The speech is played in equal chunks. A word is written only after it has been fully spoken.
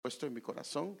puesto en mi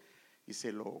corazón y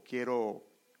se lo quiero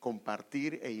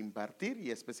compartir e impartir, y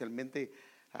especialmente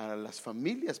a las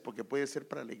familias, porque puede ser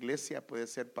para la iglesia, puede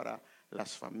ser para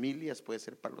las familias, puede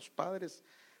ser para los padres,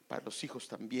 para los hijos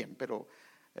también. Pero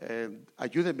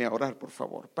ayúdenme a orar, por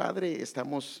favor. Padre,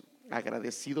 estamos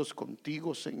agradecidos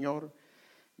contigo, Señor.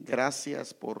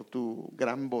 Gracias por tu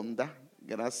gran bondad,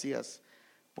 gracias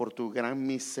por tu gran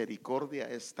misericordia.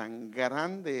 Es tan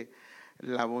grande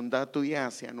la bondad tuya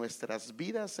hacia nuestras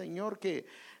vidas, Señor, que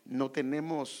no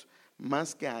tenemos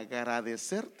más que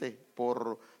agradecerte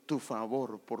por tu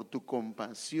favor, por tu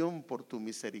compasión, por tu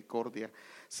misericordia.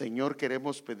 Señor,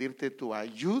 queremos pedirte tu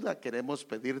ayuda, queremos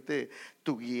pedirte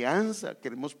tu guianza,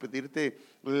 queremos pedirte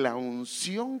la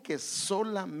unción que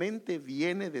solamente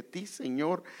viene de ti,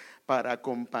 Señor, para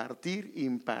compartir,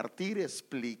 impartir,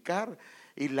 explicar,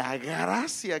 y la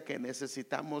gracia que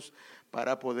necesitamos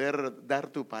para poder dar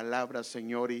tu palabra,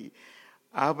 Señor. Y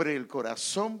abre el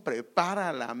corazón,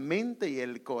 prepara la mente y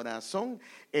el corazón,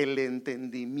 el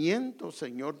entendimiento,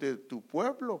 Señor, de tu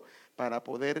pueblo, para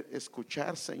poder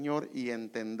escuchar, Señor, y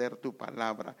entender tu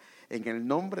palabra. En el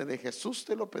nombre de Jesús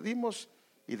te lo pedimos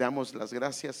y damos las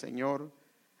gracias, Señor.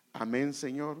 Amén,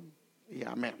 Señor, y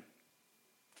amén.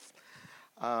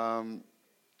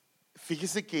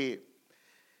 Fíjese que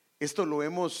esto lo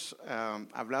hemos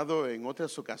hablado en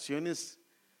otras ocasiones,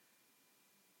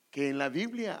 que en la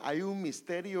Biblia hay un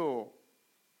misterio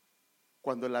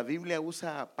cuando la Biblia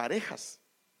usa parejas.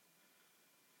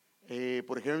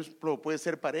 Por ejemplo, puede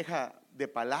ser pareja de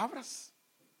palabras,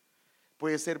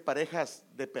 puede ser parejas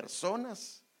de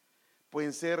personas,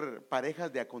 pueden ser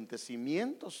parejas de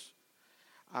acontecimientos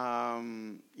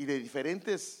y de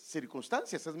diferentes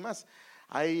circunstancias. Es más,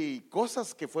 hay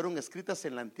cosas que fueron escritas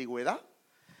en la antigüedad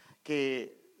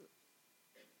que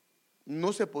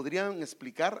no se podrían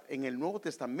explicar en el Nuevo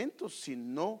Testamento si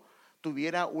no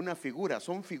tuviera una figura.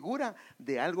 Son figura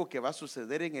de algo que va a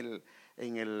suceder en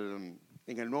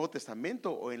el Nuevo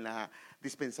Testamento o en la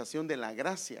dispensación de la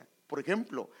gracia. Por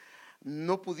ejemplo,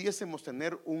 no pudiésemos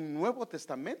tener un Nuevo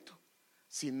Testamento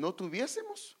si no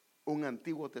tuviésemos un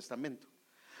Antiguo Testamento.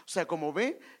 O sea, como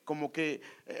ve, como que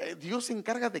Dios se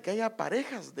encarga de que haya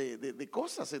parejas de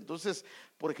cosas. Entonces,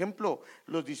 por ejemplo,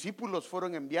 los discípulos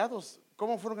fueron enviados.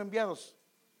 ¿Cómo fueron enviados?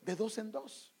 De dos en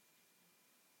dos.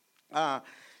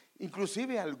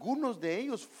 Inclusive algunos de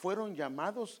ellos fueron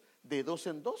llamados de dos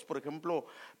en dos. Por ejemplo,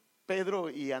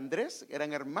 Pedro y Andrés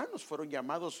eran hermanos, fueron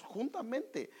llamados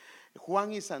juntamente.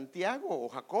 Juan y Santiago o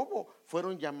Jacobo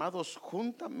fueron llamados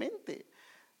juntamente.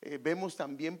 Vemos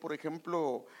también, por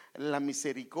ejemplo, la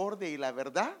misericordia y la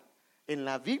verdad. En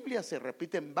la Biblia se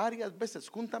repiten varias veces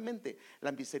juntamente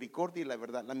la misericordia y la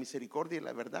verdad. La misericordia y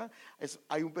la verdad.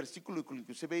 Hay un versículo que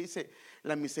inclusive dice: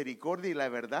 la misericordia y la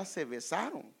verdad se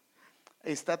besaron.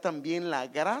 Está también la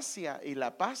gracia y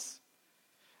la paz,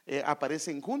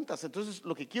 aparecen juntas. Entonces,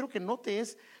 lo que quiero que note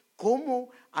es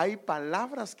cómo hay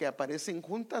palabras que aparecen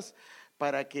juntas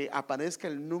para que aparezca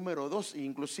el número 2.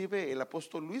 Inclusive el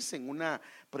apóstol Luis, en una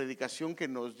predicación que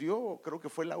nos dio, creo que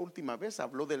fue la última vez,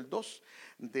 habló del 2,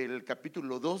 del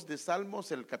capítulo 2 de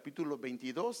Salmos, el capítulo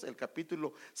 22, el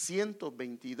capítulo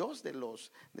 122 de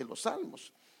los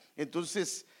Salmos.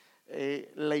 Entonces,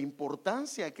 la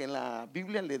importancia que la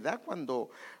Biblia le da cuando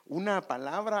una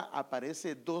palabra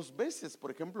aparece dos veces.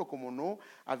 Por ejemplo, como no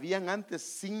habían antes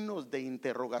signos de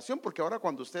interrogación, porque ahora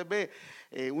cuando usted ve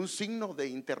un signo de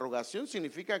interrogación,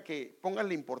 significa que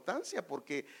póngale importancia,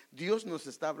 porque Dios nos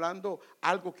está hablando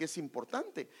algo que es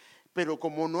importante. Pero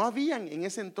como no habían en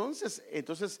ese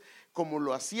entonces, como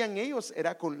lo hacían ellos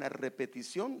era con la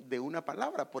repetición de una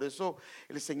palabra. Por eso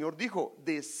el Señor dijo: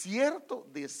 de cierto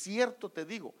te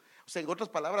digo. O sea, en otras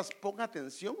palabras, ponga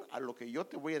atención a lo que yo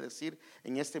te voy a decir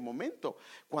en este momento.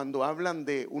 Cuando hablan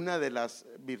de una de las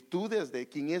virtudes de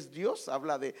quién es Dios,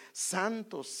 habla de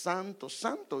santo, santo,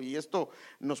 santo. Y esto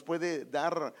nos puede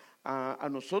dar a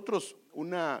nosotros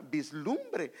una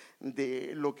vislumbre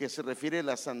de lo que se refiere a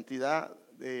la santidad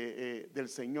del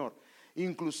Señor.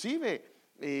 Inclusive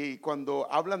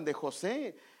cuando hablan de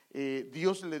José,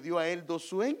 Dios le dio a él dos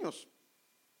sueños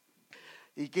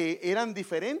y que eran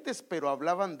diferentes, pero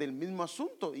hablaban del mismo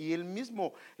asunto. Y él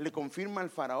mismo le confirma al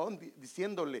faraón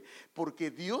diciéndole: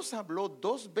 porque Dios habló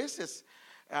dos veces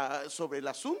sobre el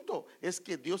asunto, es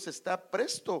que Dios está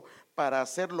presto para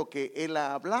hacer lo que él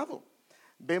ha hablado.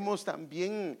 Vemos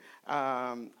también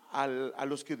a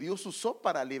los que Dios usó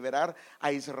para liberar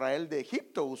a Israel de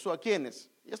Egipto. ¿Usó a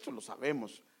quiénes? Y esto lo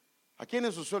sabemos. ¿A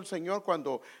quiénes usó el Señor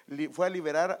cuando fue a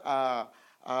liberar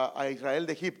a Israel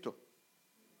de Egipto?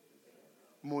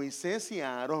 Moisés y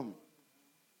a Aarón.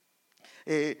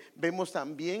 Vemos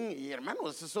también, y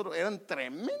hermanos, esos eran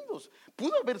tremendos.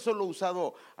 Pudo haber solo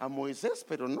usado a Moisés,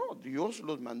 pero no, Dios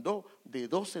los mandó de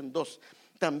dos en dos.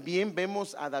 También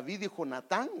vemos a David y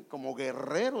Jonatán como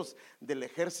guerreros del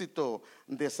ejército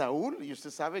de Saúl, y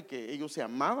usted sabe que ellos se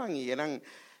amaban y eran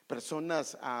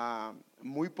personas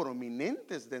muy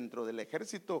prominentes dentro del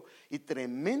ejército y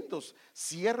tremendos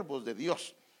siervos de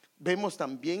Dios. Vemos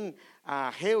también a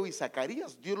Ageo y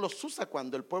Zacarías. Dios los usa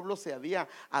cuando el pueblo se había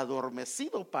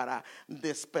adormecido para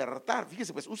despertar.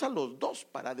 Fíjese, pues usa los dos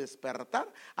para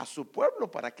despertar a su pueblo,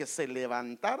 para que se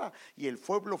levantara y el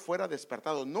pueblo fuera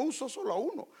despertado. No usó solo a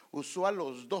uno, usó a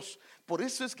los dos. Por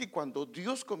eso es que cuando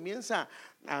Dios comienza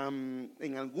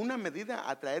en alguna medida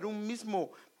a traer un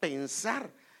mismo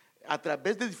pensar a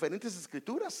través de diferentes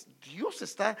escrituras, Dios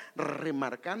está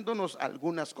remarcándonos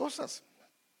algunas cosas.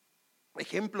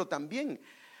 Ejemplo también,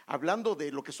 hablando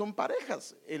de lo que son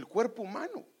parejas, el cuerpo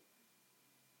humano.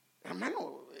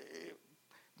 Hermano,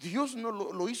 Dios no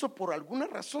lo hizo por alguna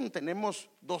razón. Tenemos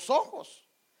dos ojos,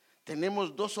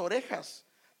 tenemos dos orejas,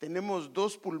 tenemos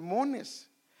dos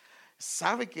pulmones.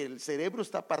 Sabe que el cerebro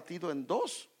está partido en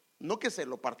dos. No que se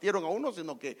lo partieron a uno,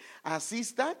 sino que así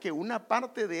está, que una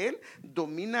parte de él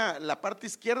domina la parte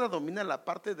izquierda, domina la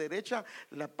parte derecha,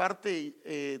 la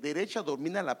parte derecha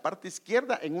domina la parte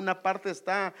izquierda. En una parte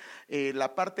está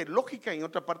la parte lógica, en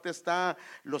otra parte está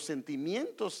los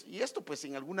sentimientos, y esto pues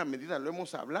en alguna medida lo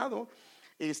hemos hablado.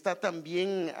 Está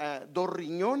también dos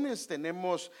riñones,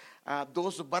 tenemos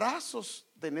dos brazos,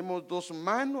 tenemos dos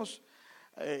manos.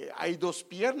 Hay dos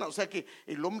piernas, o sea que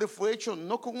el hombre fue hecho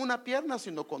no con una pierna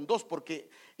sino con dos, porque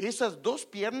esas dos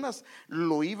piernas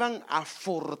lo iban a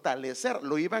fortalecer,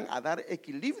 lo iban a dar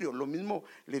equilibrio. Lo mismo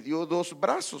le dio dos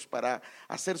brazos para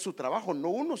hacer su trabajo, no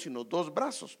uno sino dos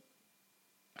brazos.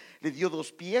 Le dio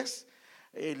dos pies,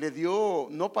 le dio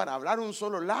no para hablar un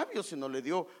solo labio, sino le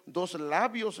dio dos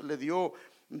labios, le dio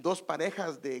dos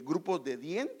parejas de grupos de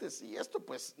dientes. Y esto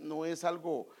pues no es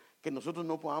algo que nosotros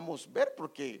no podamos ver,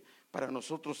 porque para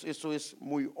nosotros eso es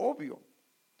muy obvio.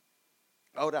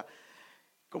 Ahora,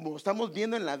 como estamos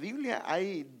viendo en la Biblia,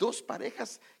 hay dos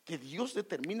parejas que Dios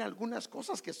determina algunas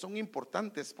cosas que son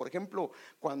importantes. Por ejemplo,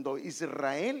 cuando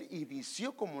Israel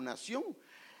inició como nación,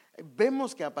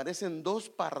 vemos que aparecen dos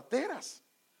parteras.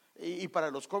 Y para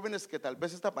los jóvenes que tal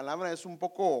vez esta palabra es un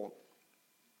poco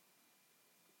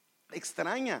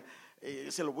extraña,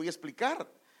 se lo voy a explicar.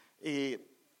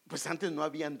 Pues antes no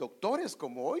habían doctores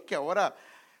como hoy, que ahora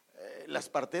las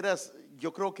parteras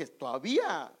yo creo que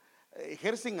todavía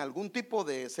ejercen algún tipo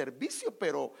de servicio,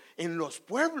 pero en los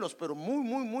pueblos, pero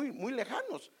muy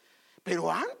lejanos.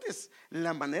 Pero antes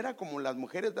la manera como las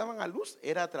mujeres daban a luz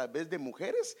era a través de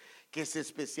mujeres que se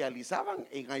especializaban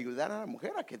en ayudar a la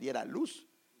mujer a que diera luz.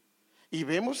 Y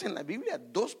vemos en la Biblia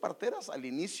dos parteras al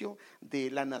inicio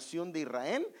de la nación de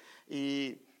Israel,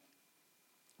 y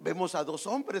vemos a dos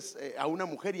hombres, a una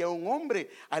mujer y a un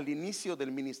hombre al inicio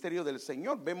del ministerio del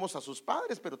Señor. Vemos a sus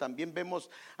padres, pero también vemos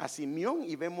a Simeón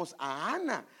y vemos a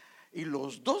Ana, y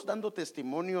los dos dando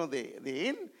testimonio de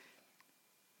él.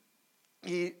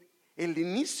 Y el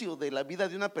inicio de la vida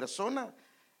de una persona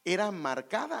era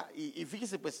marcada, y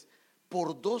fíjese pues,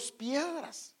 por dos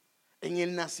piedras. En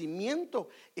el nacimiento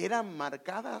era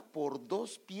marcada por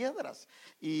dos piedras.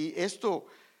 Y esto,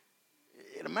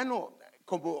 hermano,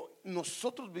 como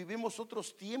nosotros vivimos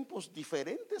otros tiempos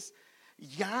diferentes,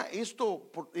 ya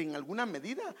esto en alguna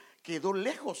medida quedó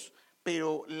lejos,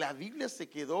 pero la Biblia se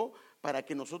quedó para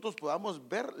que nosotros podamos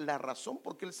ver la razón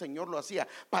por qué el Señor lo hacía.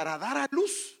 Para dar a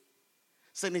luz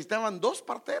se necesitaban dos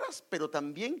parteras, pero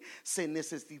también se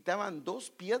necesitaban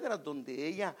dos piedras donde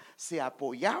ella se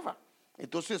apoyaba.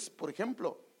 Entonces, por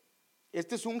ejemplo,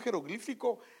 este es un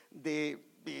jeroglífico de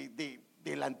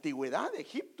la antigüedad de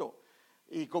Egipto.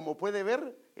 Y como puede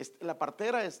ver, la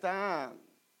partera está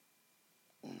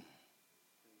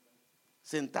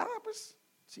sentada, pues,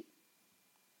 sí,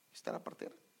 está la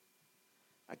partera.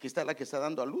 Aquí está la que está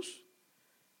dando a luz,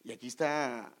 y aquí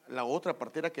está la otra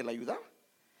partera que la ayudaba.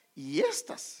 Y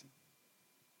estas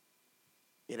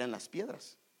eran las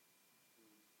piedras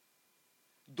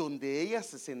donde ella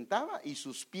se sentaba, y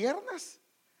sus piernas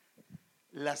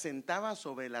las sentaba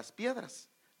sobre las piedras.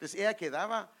 Entonces ella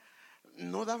quedaba,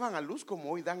 no daban a luz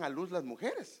como hoy dan a luz las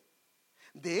mujeres.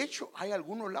 De hecho, hay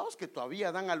algunos lados que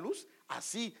todavía dan a luz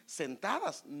así,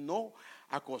 sentadas, no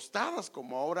acostadas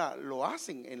como ahora lo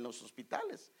hacen en los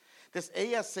hospitales. Entonces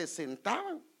ellas se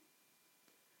sentaban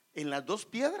en las dos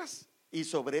piedras, y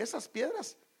sobre esas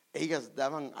piedras ellas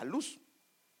daban a luz.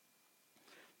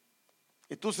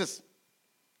 Entonces,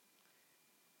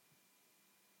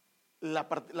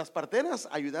 las parteras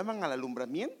ayudaban al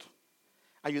alumbramiento,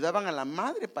 ayudaban a la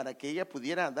madre para que ella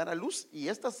pudiera dar a luz, y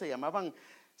estas se llamaban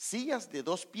sillas de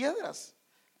 2 piedras.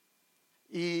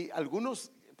 Y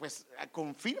algunos pues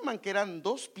confirman que eran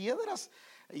 2 piedras,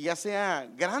 ya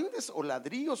sea grandes o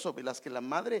ladrillos, sobre las que la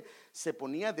madre se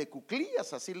ponía de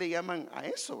cuclillas, así le llaman a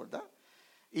eso, ¿verdad?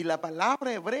 Y la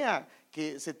palabra hebrea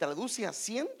que se traduce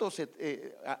asiento,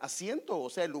 o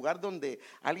sea, el lugar donde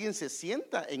alguien se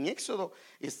sienta en Éxodo,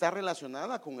 está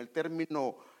relacionada con el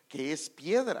término que es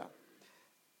piedra.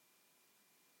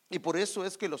 Y por eso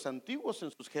es que los antiguos,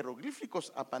 en sus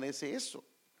jeroglíficos, aparece eso.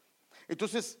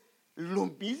 Entonces, lo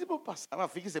mismo pasaba,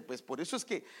 fíjese, pues por eso es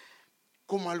que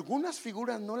como algunas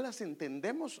figuras no las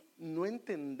entendemos, no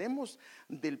entendemos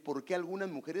del por qué algunas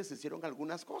mujeres hicieron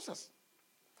algunas cosas.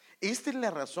 Esta es la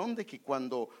razón de que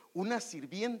cuando una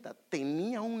sirvienta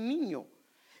tenía un niño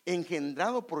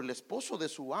engendrado por el esposo de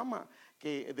su ama,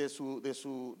 que de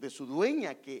su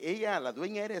dueña, que la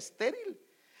dueña era estéril,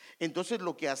 entonces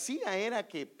lo que hacía era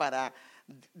que para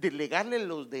delegarle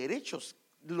los derechos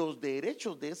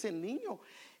de ese niño,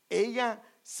 ella,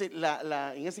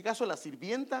 en ese caso la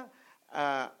sirvienta,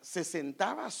 se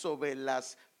sentaba sobre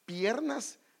las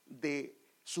piernas de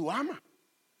su ama,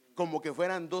 como que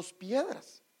fueran 2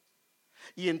 piedras.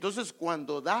 Y entonces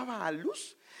cuando daba a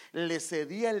luz, le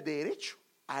cedía el derecho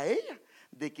a ella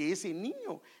de que ese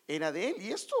niño era de él.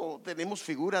 Y esto tenemos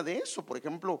figura de eso. Por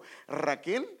ejemplo,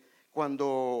 Raquel,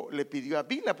 cuando le pidió a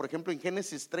Bila, por ejemplo, en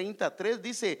Génesis 33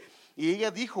 dice, y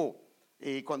ella dijo,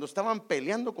 cuando estaban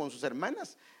peleando con sus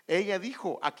hermanas, ella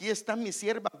dijo: aquí está mi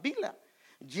sierva Bila,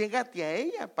 llégate a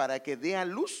ella para que dé a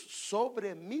luz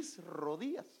sobre mis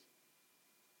rodillas.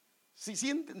 Sí,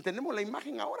 tenemos la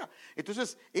imagen ahora.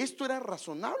 Entonces esto era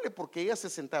razonable, porque ella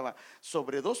se sentaba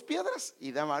sobre 2 piedras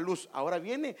y daba a luz. Ahora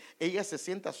viene, ella se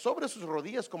sienta sobre sus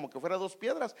rodillas como que fuera 2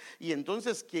 piedras, y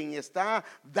entonces quien está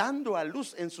dando a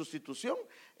luz en sustitución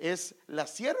es la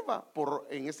sierva,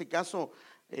 en este caso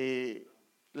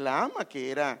la ama, que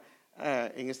era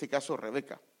en este caso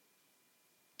Rebeca.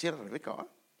 ¿Sí era Rebeca, va?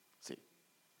 Sí.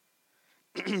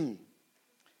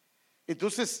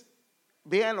 Entonces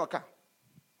véanlo acá.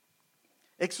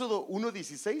 Éxodo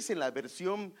 1:16, en la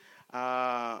versión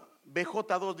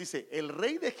BJ2, dice: el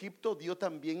rey de Egipto dio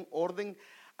también orden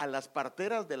a las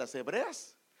parteras de las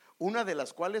hebreas, una de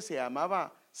las cuales se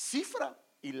llamaba Cifra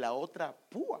y la otra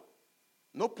Púa.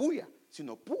 No Puya,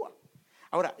 sino Púa.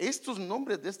 Ahora, estos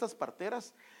nombres de estas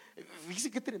parteras, fíjense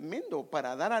qué tremendo,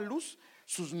 para dar a luz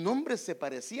sus nombres se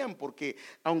parecían, porque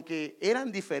aunque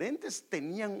eran diferentes,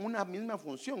 tenían una misma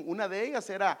función. Una de ellas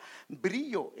era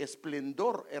brillo,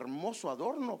 esplendor, hermoso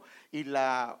adorno, y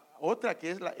la otra,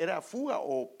 que era fuga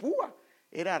o púa,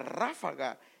 era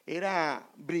ráfaga, era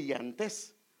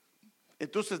brillantez.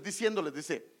 Entonces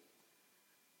diciéndoles,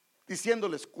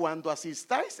 cuando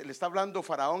asistáis, le está hablando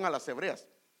Faraón a las hebreas,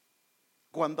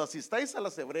 cuando asistáis a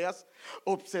las hebreas,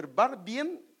 observad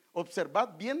bien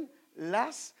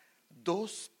las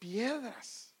 2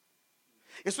 piedras.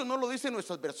 Eso no lo dicen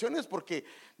nuestras versiones porque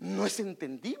no es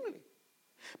entendible,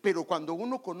 pero cuando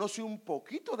uno conoce un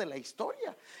poquito de la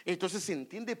historia, entonces se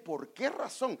entiende por qué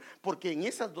razón. Porque en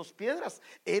esas 2 piedras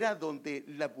era donde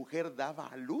la mujer daba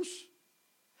a luz,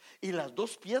 y las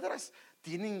 2 piedras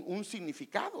tienen un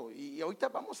significado, y ahorita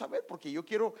vamos a ver, porque yo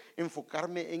quiero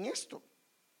enfocarme en esto.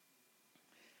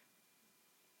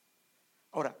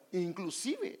 Ahora,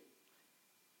 inclusive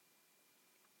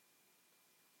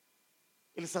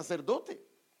el sacerdote,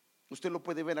 usted lo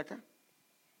puede ver acá,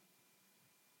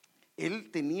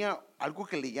 él tenía algo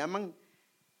que le llaman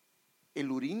el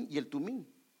Urín y el Tumín.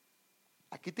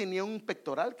 Aquí tenía un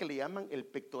pectoral que le llaman el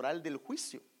pectoral del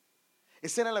juicio.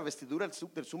 Esa era la vestidura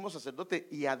del sumo sacerdote,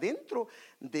 y adentro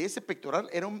de ese pectoral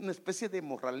era una especie de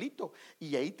morralito,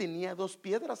 y ahí tenía 2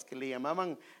 piedras que le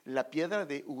llamaban la piedra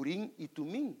de Urín y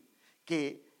Tumín,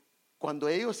 que cuando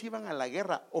ellos iban a la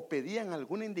guerra o pedían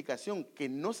alguna indicación que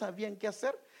no sabían qué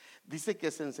hacer, dice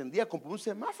que se encendía como un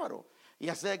semáforo,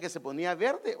 ya sea que se ponía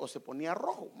verde o se ponía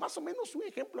rojo, más o menos un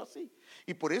ejemplo así.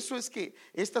 Y por eso es que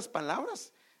estas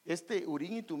palabras,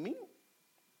 Urín y Tumín,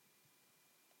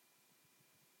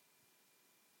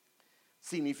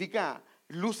 significa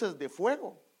luces de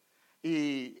fuego,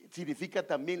 y significa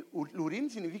también, Urín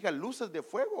significa luces de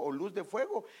fuego o luz de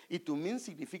fuego, y Tumín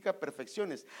significa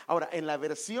perfecciones. Ahora, en la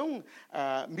versión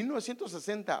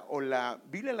 1960 o la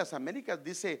Biblia de las Américas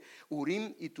dice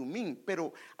Urín y Tumín,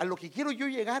 pero a lo que quiero yo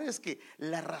llegar es que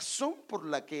la razón por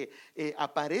la que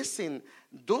aparecen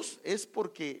 2 es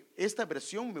porque esta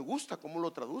versión me gusta cómo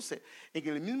lo traduce. En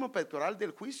el mismo pectoral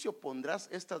del juicio pondrás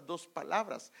estas 2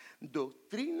 palabras: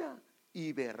 doctrina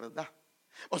y verdad.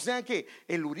 O sea que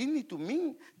el Urín y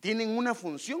Tumín tienen una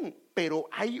función, pero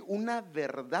hay una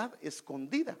verdad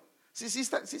escondida. Sí, sí,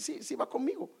 está, sí, sí, sí va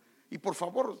conmigo. Y por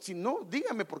favor, si no,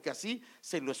 dígame, porque así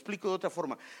se lo explico de otra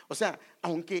forma. O sea,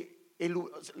 aunque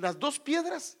las dos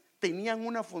piedras tenían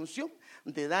una función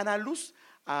de dar a luz,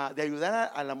 de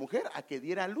ayudar a la mujer a que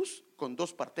diera a luz con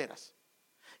dos parteras.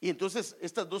 Y entonces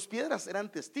estas dos piedras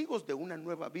eran testigos de una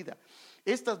nueva vida.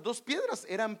 Estas dos piedras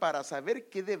eran para saber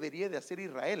qué debería de hacer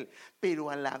Israel, pero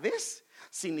a la vez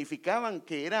significaban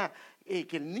que era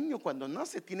que el niño cuando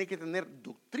nace tiene que tener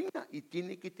doctrina y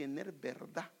tiene que tener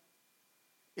verdad.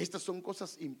 Estas son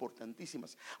cosas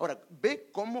importantísimas. Ahora,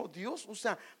 ve cómo Dios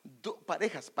usa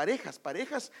parejas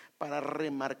para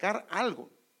remarcar algo.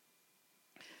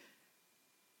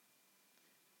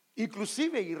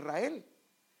 Inclusive Israel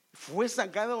fue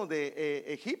sacado de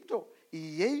Egipto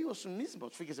y ellos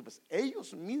mismos, fíjese pues,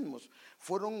 ellos mismos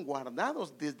fueron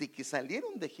guardados desde que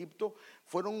salieron de Egipto,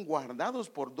 fueron guardados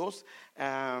por dos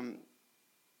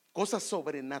cosas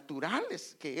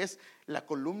sobrenaturales, que es la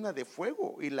columna de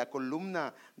fuego y la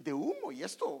columna de humo. Y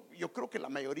esto yo creo que la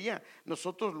mayoría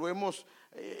nosotros lo hemos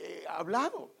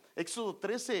hablado. Éxodo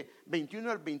 13,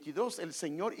 21 al 22, el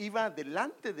Señor iba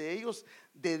delante de ellos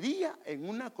de día en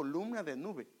una columna de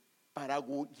nube para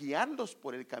guiarlos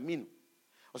por el camino.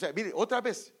 O sea, mire, otra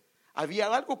vez,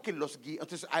 había algo que los guiaba,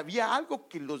 entonces había algo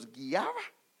que los guiaba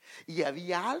y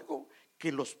había algo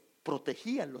que los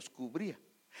protegía, los cubría.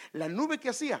 La nube que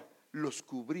hacía, los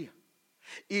cubría.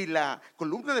 Y la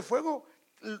columna de fuego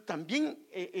también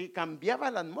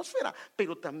cambiaba la atmósfera,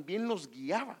 pero también los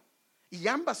guiaba. Y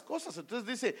ambas cosas, entonces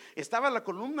dice, estaba la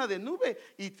columna de nube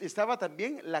y estaba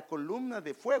también la columna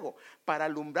de fuego para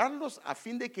alumbrarlos a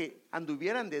fin de que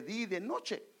anduvieran de día y de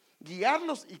noche,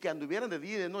 guiarlos y que anduvieran de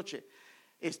día y de noche.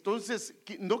 Entonces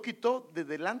no quitó de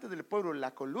delante del pueblo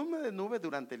la columna de nube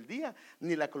durante el día,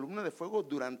 ni la columna de fuego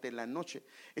durante la noche.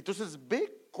 Entonces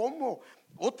ve cómo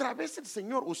otra vez el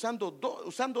Señor usando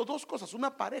dos cosas,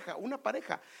 una pareja.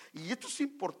 Y esto es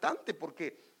importante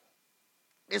porque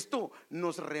esto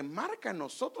nos remarca a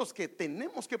nosotros que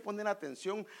tenemos que poner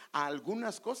atención a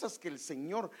algunas cosas que el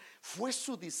Señor fue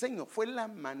su diseño, fue la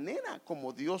manera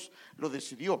como Dios lo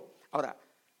decidió. Ahora,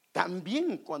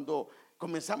 también cuando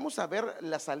comenzamos a ver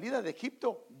la salida de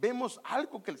Egipto, vemos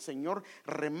algo que el Señor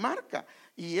remarca,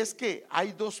 y es que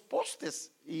hay dos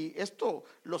postes, y esto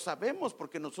lo sabemos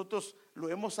porque nosotros lo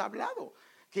hemos hablado,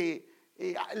 que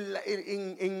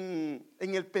en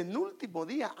el penúltimo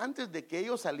día, antes de que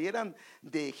ellos salieran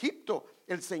de Egipto,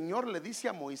 el Señor le dice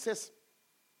a Moisés: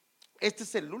 este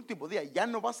es el último día, ya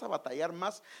no vas a batallar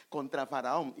más contra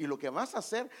Faraón, y lo que vas a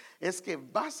hacer es que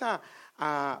vas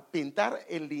a pintar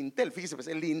el dintel. Fíjese, pues,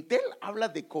 el dintel habla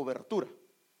de cobertura,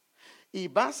 y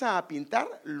vas a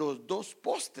pintar los dos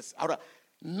postes. Ahora,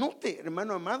 note,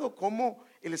 hermano amado, cómo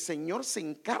el Señor se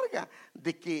encarga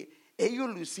de que ellos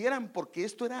lo hicieran, porque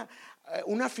esto era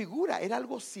una figura, era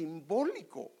algo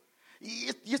simbólico. Y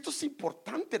esto es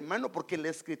importante, hermano, porque la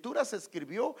Escritura se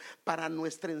escribió para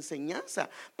nuestra enseñanza,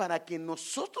 para que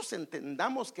nosotros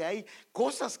entendamos que hay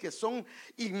cosas que son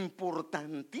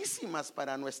importantísimas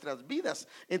para nuestras vidas.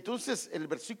 Entonces el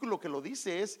versículo que lo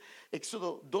dice es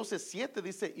Éxodo 12:7,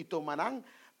 dice: y tomarán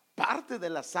parte de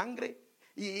la sangre,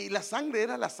 y la sangre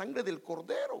era la sangre del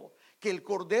cordero, que el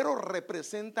cordero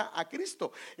representa a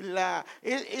Cristo.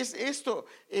 Esto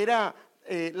era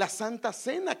la Santa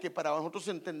Cena, que para nosotros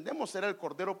entendemos era el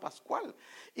Cordero Pascual,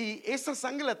 y esa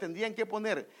sangre la tendrían que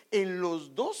poner en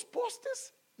los dos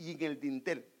postes y en el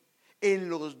dintel. En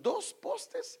los dos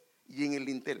postes y en el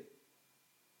dintel.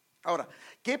 Ahora,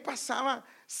 ¿qué pasaba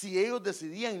si ellos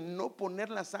decidían no poner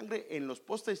la sangre en los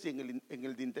postes y en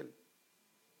el dintel?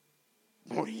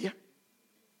 Morían.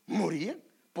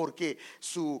 Porque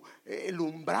el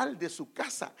umbral de su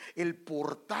casa, el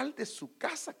portal de su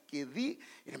casa,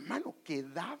 hermano,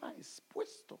 quedaba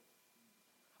expuesto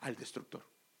al destructor.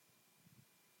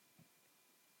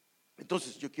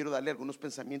 Entonces yo quiero darle algunos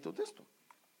pensamientos de esto.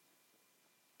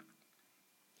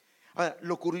 Ahora,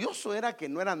 lo curioso era que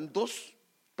eran dos,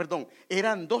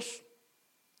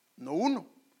 no uno,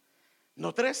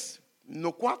 no tres,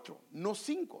 no cuatro, no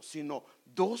cinco, sino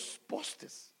dos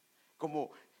postes.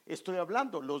 Como estoy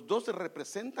hablando, los dos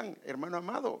representan, hermano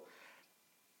amado,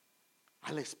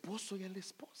 al esposo y a la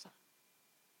esposa.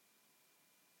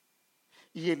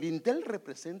 Y el dintel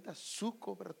representa su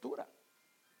cobertura,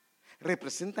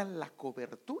 representa la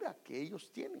cobertura que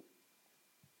ellos tienen.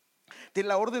 De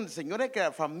la orden del Señor es que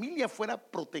la familia fuera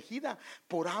protegida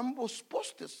por ambos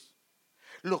postes,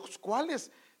 los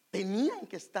cuales tenían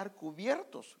que estar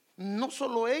cubiertos. No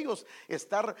solo ellos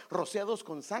estar rociados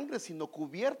con sangre, sino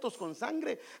cubiertos con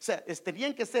sangre. O sea,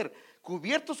 tenían que ser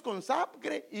cubiertos con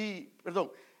sangre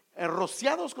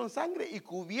rociados con sangre y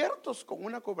cubiertos con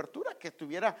una cobertura que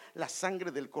tuviera la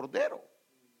sangre del cordero.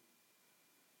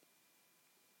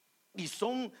 Y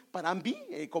son para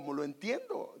mí, como lo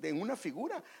entiendo, de una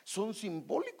figura, son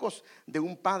simbólicos de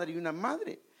un padre y una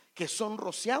madre que son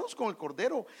rociados con el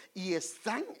cordero y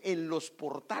están en los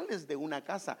portales de una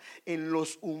casa, en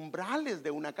los umbrales de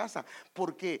una casa,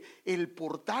 porque el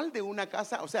portal de una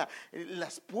casa, o sea,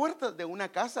 las puertas de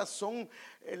una casa son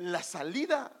la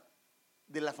salida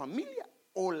de la familia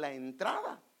o la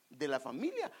entrada de la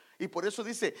familia. Y por eso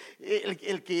dice,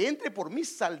 el que entre por mí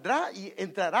saldrá y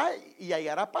entrará y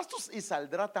hallará pastos y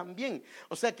saldrá también.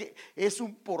 O sea que es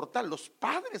un portal. Los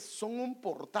padres son un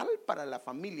portal para la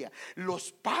familia.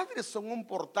 Los padres son un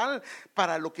portal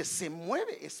para lo que se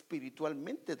mueve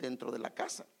espiritualmente dentro de la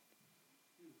casa.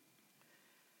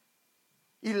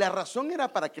 Y la razón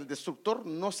era para que el destructor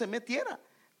no se metiera,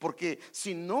 porque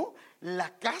si no,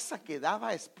 la casa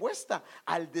quedaba expuesta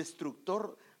al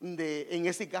destructor en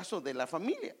ese caso de la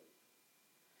familia.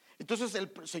 Entonces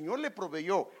el Señor le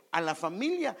proveyó a la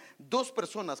familia 2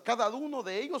 personas, cada uno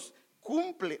de ellos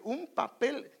cumple un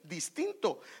papel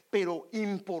distinto, pero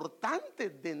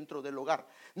importante dentro del hogar.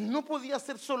 No podía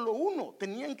ser solo uno,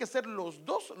 tenían que ser los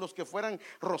 2 los que fueran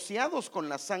rociados con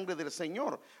la sangre del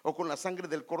Señor o con la sangre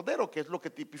del Cordero, que es lo que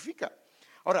tipifica.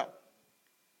 Ahora,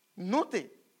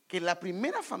 note que la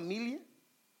primera familia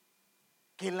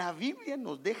que la Biblia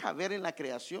nos deja ver en la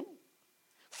creación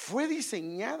fue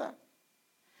diseñada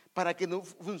para que no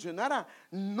funcionara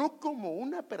no como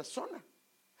una persona,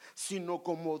 sino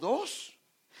como 2.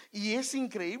 Y es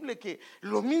increíble que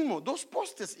lo mismo, 2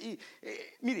 postes. Y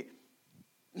mire,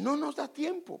 no nos da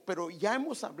tiempo, pero ya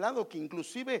hemos hablado que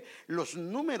inclusive los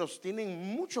números tienen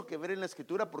mucho que ver en la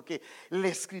escritura, porque la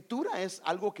escritura es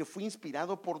algo que fue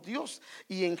inspirado por Dios.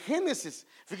 Y en Génesis,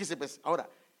 fíjese pues, ahora,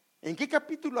 ¿en qué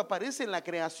capítulo aparece la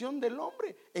creación del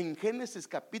hombre? En Génesis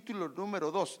capítulo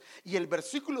número 2. Y el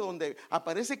versículo donde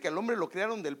aparece que al hombre lo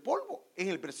crearon del polvo, en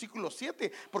el versículo 7,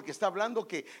 porque está hablando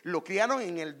que lo crearon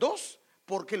en el 2,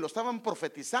 porque lo estaban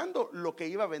profetizando lo que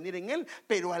iba a venir en él,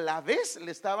 pero a la vez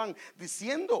le estaban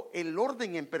diciendo el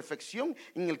orden en perfección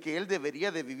en el que él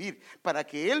debería de vivir, para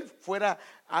que él fuera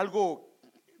algo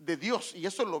de Dios. Y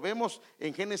eso lo vemos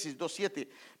en Génesis 2:7.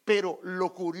 Pero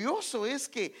lo curioso es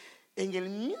que en el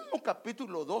mismo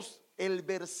capítulo 2, el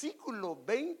versículo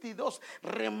 22,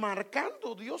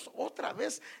 remarcando Dios otra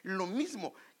vez lo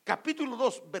mismo. Capítulo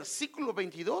 2, versículo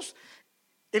 22,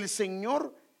 el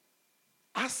Señor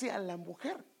hace a la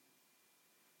mujer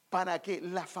para que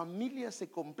la familia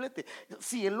se complete.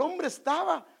 Si el hombre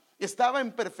estaba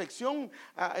en perfección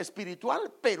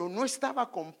espiritual, pero no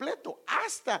estaba completo,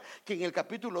 hasta que en el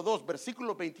capítulo 2,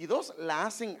 versículo 22, la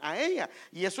hacen a ella.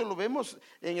 Y eso lo vemos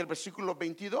en el versículo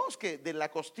 22, que de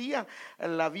la costilla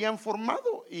la habían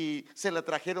formado y se la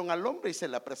trajeron al hombre y se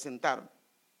la presentaron.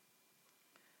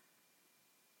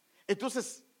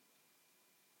 Entonces,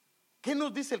 ¿qué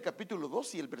nos dice el capítulo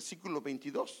 2 y el versículo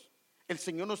 22? El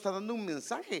Señor nos está dando un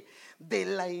mensaje de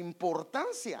la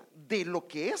importancia de lo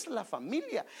que es la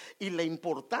familia y la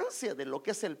importancia de lo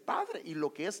que es el padre y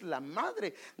lo que es la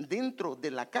madre dentro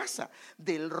de la casa,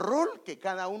 del rol que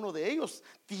cada uno de ellos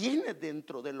tiene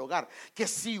dentro del hogar. Que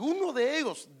si uno de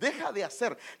ellos deja de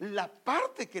hacer la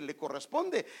parte que le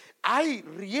corresponde, hay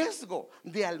riesgo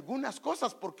de algunas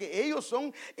cosas, porque ellos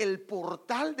son el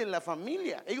portal de la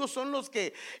familia. Ellos son los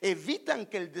que evitan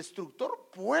que el destructor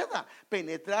pueda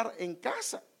penetrar en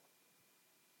casa.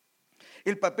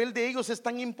 El papel de ellos es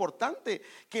tan importante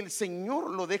que el Señor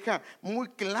lo deja muy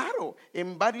claro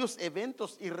en varios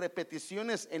eventos y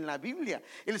repeticiones en la Biblia.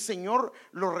 El Señor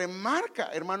lo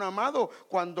remarca, hermano amado,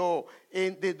 cuando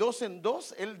de 2 en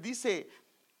 2 Él dice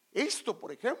esto.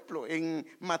 Por ejemplo, en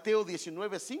Mateo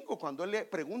 19:5, cuando le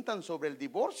preguntan sobre el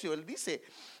divorcio, Él dice,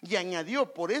 y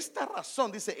añadió, por esta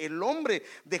razón, dice, el hombre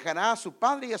dejará a su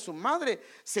padre y a su madre,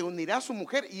 se unirá a su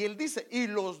mujer. Y Él dice, y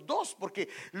los 2, porque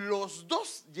los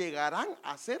 2 llegarán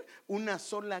a ser una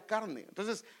sola carne.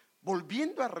 Entonces,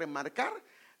 volviendo a remarcar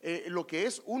lo que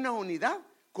es una unidad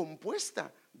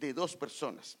compuesta de 2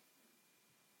 personas.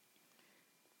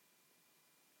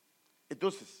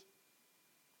 Entonces,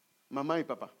 mamá y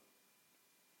papá,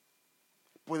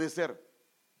 puede ser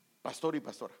pastor y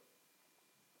pastora,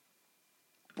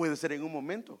 puede ser en un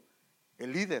momento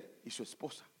el líder y su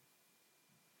esposa.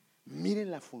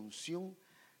 Miren la función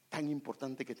tan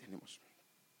importante que tenemos.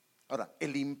 Ahora,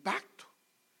 el impacto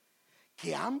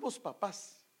que ambos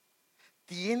papás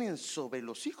tienen sobre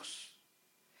los hijos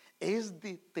es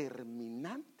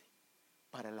determinante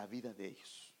para la vida de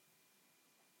ellos,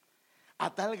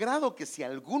 a tal grado que si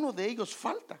alguno de ellos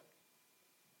falta,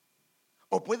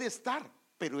 o puede estar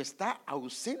pero está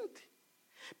ausente,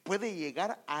 puede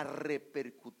llegar a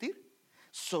repercutir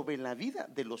sobre la vida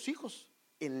de los hijos,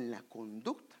 en la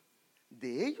conducta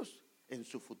de ellos en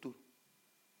su futuro.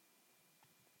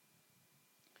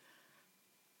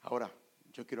 Ahora,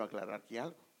 yo quiero aclarar aquí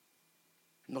algo.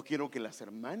 No quiero que las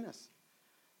hermanas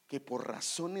que por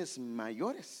razones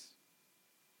mayores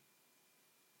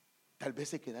tal vez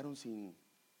se quedaron sin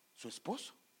su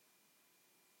esposo,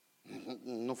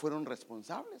 no fueron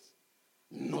responsables,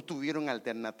 no tuvieron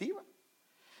alternativa,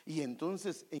 y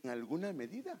entonces en alguna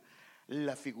medida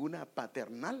la figura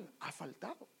paternal ha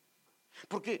faltado.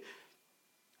 Porque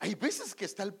hay veces que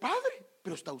está el padre,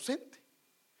 pero está ausente.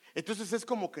 Entonces es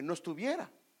como que no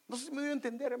estuviera. No sé si me voy a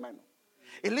entender, hermano.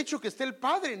 El hecho que esté el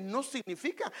padre no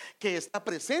significa que está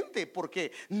presente,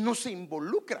 porque no se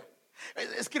involucra.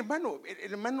 Es que, hermano,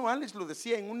 el hermano Alex lo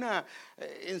decía en una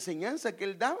enseñanza que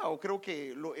él daba, o creo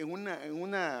que en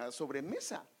una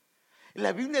sobremesa.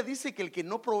 La Biblia dice que el que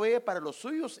no provee para los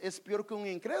suyos es peor que un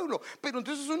incrédulo. Pero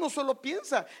entonces uno solo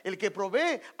piensa, el que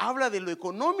provee habla de lo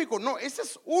económico. No, esa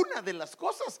es una de las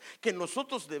cosas que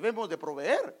nosotros debemos de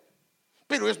proveer.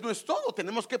 Pero no es todo,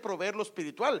 tenemos que proveer lo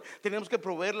espiritual, tenemos que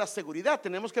proveer la seguridad,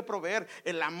 tenemos que proveer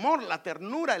el amor, la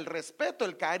ternura, el respeto,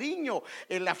 el cariño,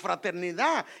 la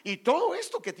fraternidad y todo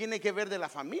esto que tiene que ver de la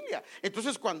familia.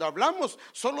 Entonces, cuando hablamos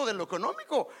solo de lo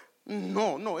económico,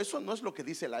 no, eso no es lo que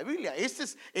dice la Biblia. Este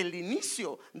es el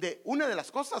inicio de una de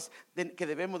las cosas que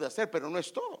debemos de hacer, pero no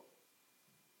es todo.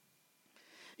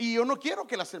 Y yo no quiero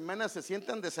que las hermanas se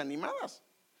sientan desanimadas,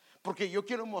 porque yo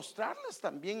quiero mostrarles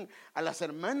también a las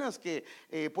hermanas que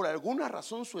por alguna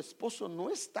razón su esposo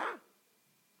no está,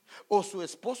 o su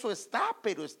esposo está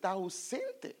pero está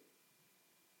ausente.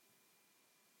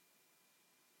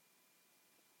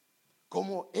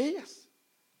 Como ellas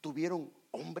tuvieron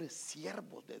hombres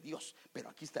siervos de Dios. Pero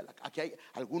aquí hay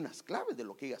algunas claves de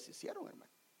lo que ellas hicieron,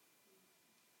 hermano.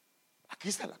 Aquí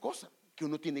está la cosa que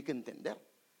uno tiene que entender,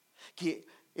 que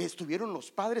estuvieron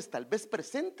los padres tal vez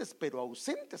presentes pero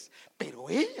ausentes, pero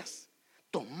ellas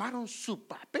tomaron su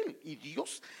papel y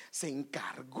Dios se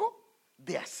encargó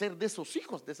de hacer de esos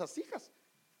hijos, de esas hijas,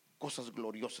 cosas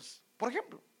gloriosas. Por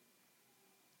ejemplo,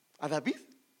 a David,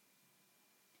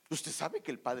 usted sabe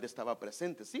que el padre estaba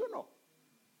presente, ¿sí o no?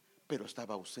 Pero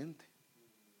estaba ausente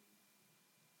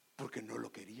porque no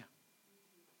lo quería.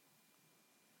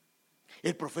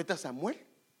 El profeta Samuel,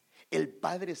 el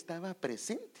padre estaba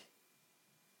presente,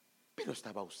 pero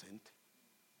estaba ausente.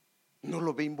 No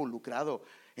lo ve involucrado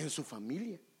en su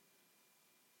familia.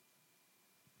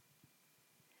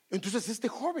 Entonces este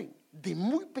joven de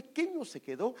muy pequeño se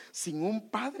quedó sin un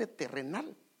padre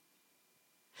terrenal,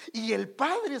 y el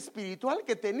padre espiritual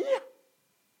que tenía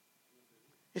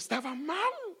estaba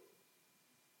mal.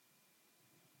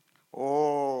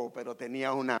 Oh, pero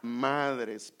tenía una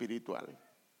madre espiritual,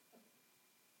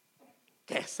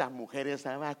 que esa mujer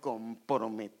estaba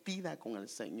comprometida con el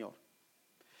Señor,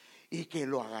 y que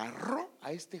lo agarró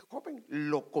a este joven,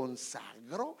 lo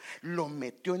consagró, lo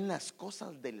metió en las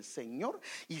cosas del Señor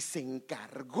y se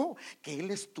encargó que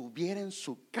él estuviera en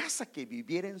su casa, que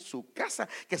viviera en su casa,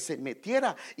 que se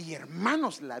metiera. Y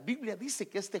hermanos, la Biblia dice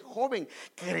que este joven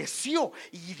creció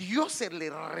y Dios se le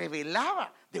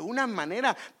revelaba de una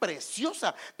manera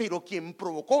preciosa. Pero quien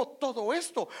provocó todo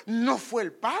esto no fue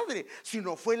el padre,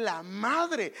 sino fue la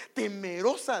madre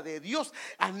temerosa de Dios,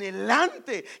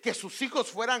 anhelante que sus hijos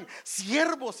fueran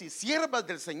siervos y siervas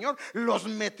del Señor. Los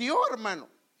metió, hermano.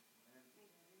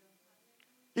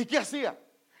 ¿Y qué hacía?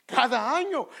 Cada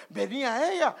año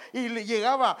venía ella y le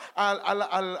llegaba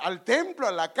al templo,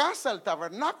 a la casa, al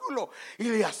tabernáculo, y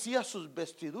le hacía sus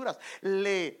vestiduras,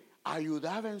 le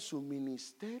ayudaba en su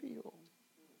ministerio.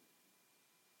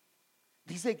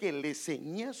 Dice que le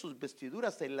ceñía sus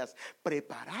vestiduras, se las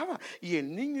preparaba, y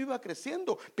el niño iba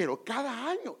creciendo. Pero cada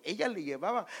año ella le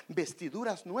llevaba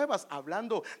vestiduras nuevas,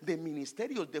 hablando de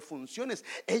ministerios, de funciones.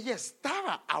 Ella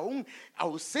estaba aún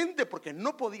ausente porque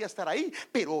no podía estar ahí,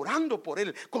 pero orando por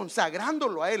él,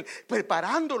 consagrándolo a él,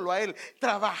 preparándolo a él,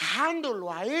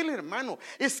 trabajándolo a él, hermano.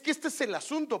 Es que este es el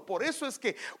asunto. Por eso es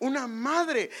que una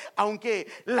madre, aunque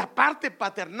la parte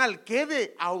paternal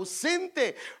quede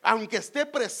ausente, aunque esté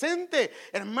presente,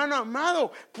 hermano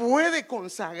amado, puede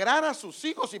consagrar a sus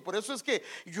hijos. Y por eso es que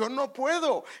yo no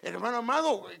puedo, hermano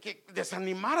amado, que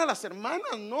desanimar a las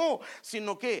hermanas, no,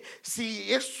 sino que si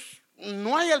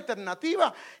no hay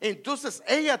alternativa, entonces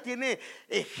ella tiene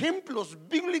ejemplos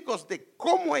bíblicos de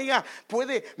cómo ella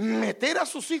puede meter a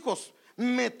sus hijos,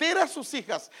 meter a sus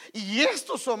hijas, y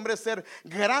estos hombres ser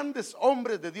grandes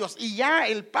hombres de Dios. Y ya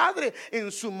el padre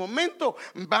en su momento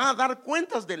va a dar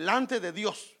cuentas delante de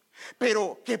Dios.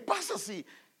 Pero ¿qué pasa si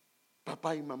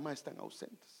papá y mamá están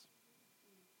ausentes?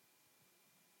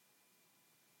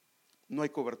 no hay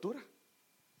cobertura,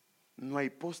 no hay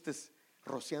postes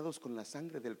rociados con la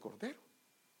sangre del cordero.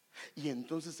 Y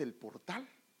entonces el portal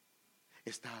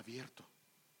está abierto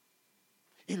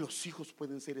y los hijos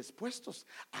pueden ser expuestos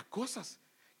a cosas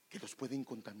que los pueden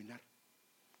contaminar,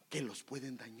 que los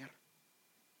pueden dañar.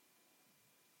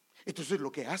 Entonces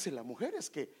lo que hace la mujer es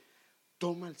que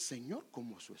toma al Señor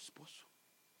como su esposo.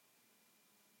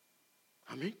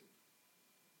 Amén.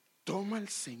 Toma al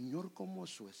Señor como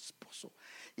su esposo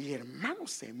y, hermano,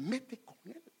 se mete con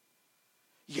él,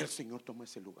 y el Señor toma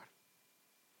ese lugar.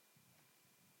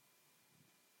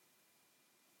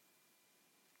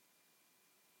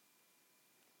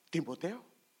 Timoteo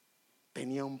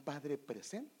tenía un padre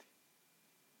presente,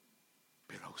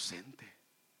 pero ausente.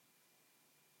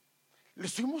 Le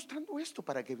estoy mostrando esto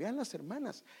para que vean las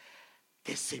hermanas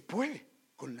que se puede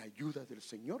con la ayuda del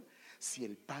Señor si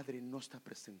el padre no está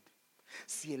presente,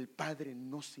 si el padre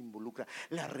no se involucra.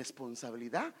 La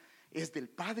responsabilidad es del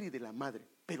padre y de la madre,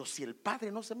 pero si el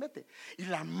padre no se mete y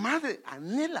la madre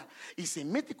anhela y se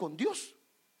mete con Dios,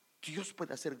 Dios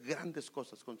puede hacer grandes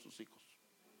cosas con sus hijos.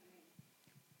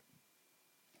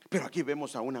 Pero aquí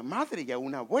vemos a una madre y a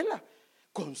una abuela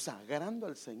consagrando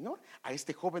al Señor a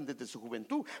este joven desde su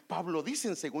juventud. Pablo dice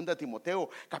en 2 Timoteo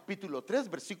capítulo 3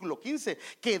 versículo 15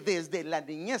 que desde la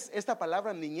niñez, esta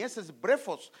palabra niñez es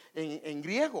brefos en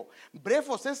griego.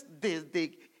 Brefos es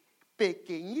desde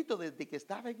pequeñito, desde que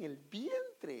estaba en el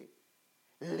vientre,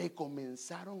 le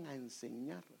comenzaron a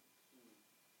enseñar.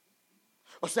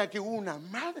 O sea que hubo una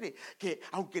madre que,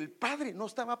 aunque el padre no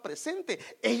estaba presente,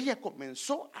 ella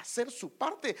comenzó a hacer su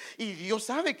parte. Y Dios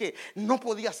sabe que no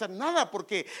podía hacer nada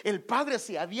porque el padre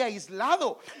se había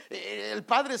aislado, el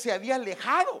padre se había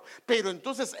alejado. Pero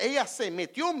entonces ella se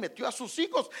metió a sus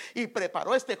hijos y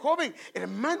preparó a este joven,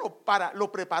 hermano,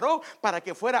 lo preparó para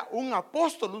que fuera un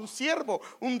apóstol, un siervo,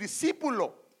 un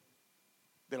discípulo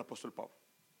del apóstol Pablo.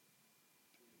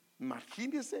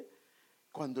 Imagínense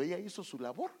cuando ella hizo su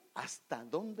labor, hasta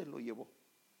dónde lo llevó.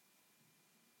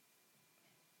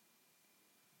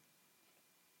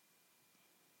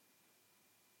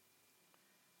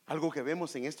 Algo que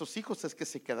vemos en estos hijos es que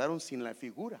se quedaron sin la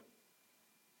figura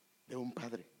de un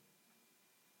padre,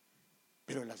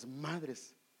 pero las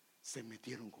madres se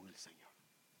metieron con el Señor,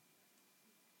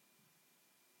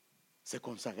 se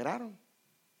consagraron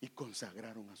y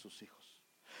consagraron a sus hijos.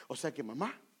 O sea que,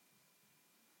 mamá,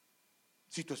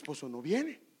 si tu esposo no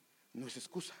viene, no es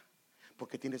excusa,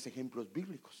 porque tienes ejemplos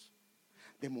bíblicos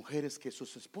de mujeres que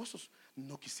sus esposos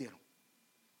no quisieron.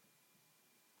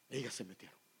 Ellas se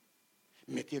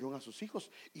metieron a sus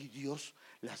hijos y Dios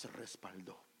las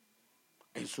respaldó.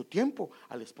 En su tiempo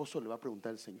al esposo le va a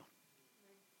preguntar el Señor,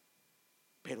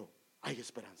 pero hay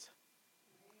esperanza.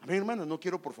 Amén, hermano. No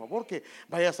quiero, por favor, que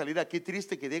vaya a salir aquí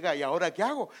triste, que diga: ¿y ahora qué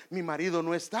hago? Mi marido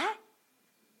no está.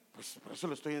 Pues por eso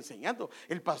lo estoy enseñando.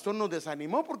 El pastor nos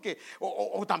desanimó porque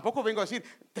o tampoco vengo a decir: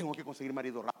 tengo que conseguir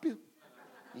marido rápido.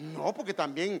 No, porque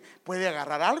también puede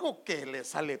agarrar algo que le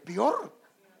sale peor.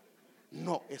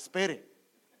 No, espere.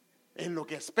 En lo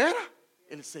que espera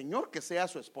el Señor, que sea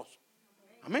su esposo.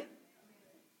 Amén.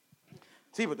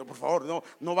 Sí, pero por favor,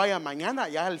 no vaya mañana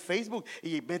ya al Facebook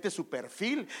y mete su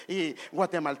perfil y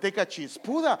guatemalteca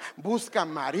chispuda, busca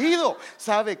marido,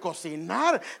 sabe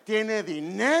cocinar, tiene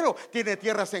dinero, tiene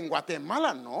tierras en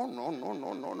Guatemala.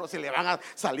 No, se le van a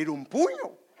salir un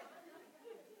puño.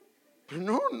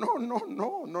 No.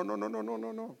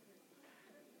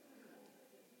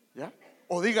 ¿Ya?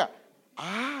 O diga: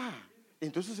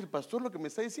 entonces el pastor lo que me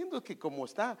está diciendo es que como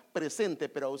está presente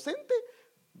pero ausente,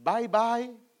 bye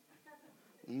bye.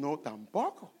 No,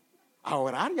 tampoco. A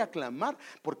orar y a clamar,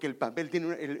 porque el papel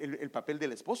tiene el papel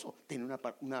del esposo tiene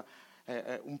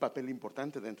un papel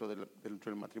importante dentro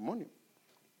del matrimonio.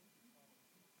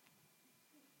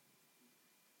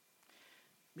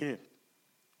 Miren,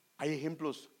 hay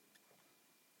ejemplos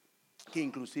que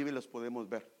inclusive los podemos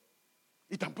ver.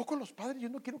 Y tampoco los padres, yo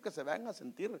no quiero que se vayan a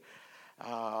sentir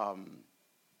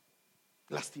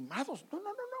lastimados.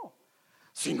 No.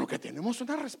 Sino que tenemos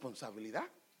una responsabilidad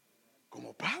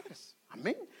como padres.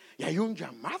 Amén. Y hay un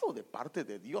llamado de parte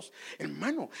de Dios,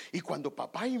 hermano. Y cuando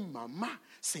papá y mamá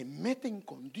se meten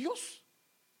con Dios,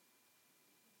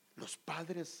 los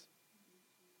padres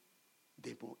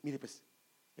mire, pues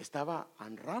estaba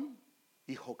Amram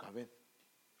y Jocabed.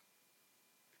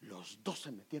 Los dos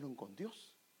se metieron con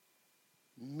Dios.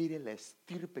 Mire la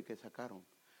estirpe que sacaron.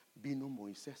 Vino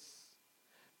Moisés,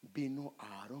 vino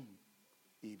Aarón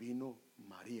y vino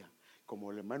María.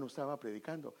 Como el hermano estaba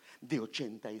predicando, de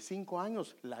 85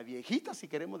 años, la viejita, si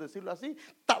queremos decirlo así,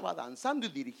 estaba danzando y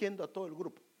dirigiendo a todo el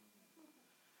grupo.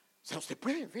 O sea, usted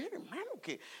puede ver, hermano,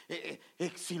 que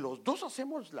si los dos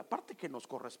hacemos la parte que nos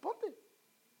corresponde,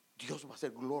 Dios va a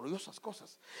hacer gloriosas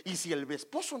cosas. Y si el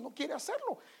esposo no quiere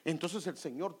hacerlo, entonces el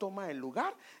Señor toma el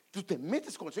lugar, tú te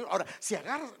metes con el Señor. Ahora, si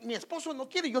agarras, mi esposo no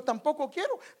quiere, yo tampoco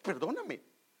quiero, perdóname,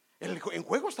 en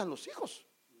juego están los hijos.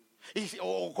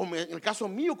 O como en el caso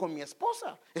mío con mi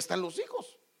esposa, están los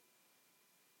hijos.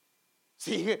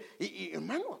 Sí, y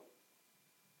hermano,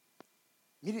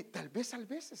 mire, tal vez a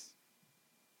veces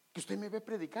que usted me ve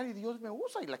predicar y Dios me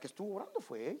usa, y la que estuvo orando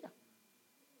fue ella.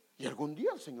 Y algún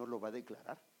día el Señor lo va a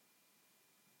declarar.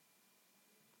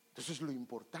 Entonces lo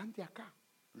importante acá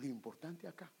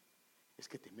es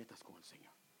que te metas con el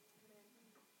Señor.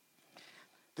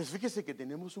 Entonces fíjese que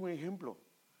tenemos un ejemplo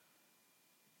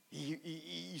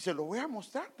y se lo voy a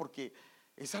mostrar porque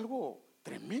es algo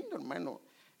tremendo, hermano.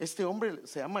 Este hombre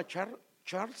se llama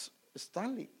Charles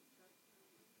Stanley.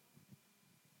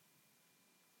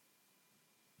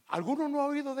 ¿Alguno no ha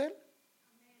oído de él?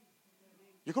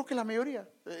 Yo creo que la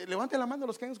mayoría. Levante la mano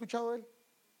los que han escuchado de él.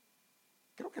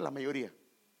 Creo que la mayoría.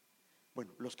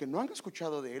 Bueno, los que no han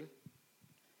escuchado de él,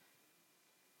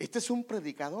 este es un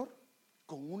predicador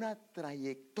con una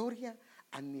trayectoria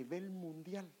a nivel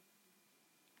mundial,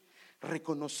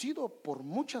 reconocido por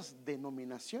muchas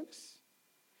denominaciones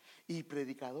y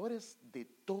predicadores de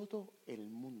todo el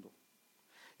mundo.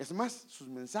 Es más, sus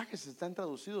mensajes están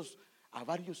traducidos a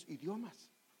varios idiomas.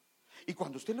 Y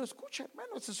cuando usted lo escucha,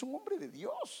 hermano, ese es un hombre de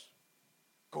Dios,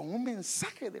 con un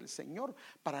mensaje del Señor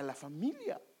para la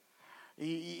familia.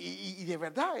 Y de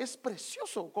verdad es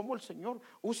precioso cómo el Señor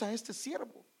usa a este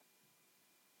siervo.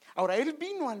 Ahora, él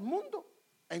vino al mundo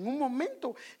en un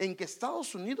momento en que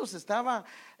Estados Unidos estaba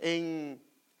en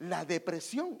la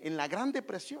depresión, en la Gran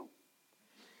Depresión.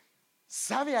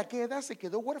 ¿Sabe a qué edad se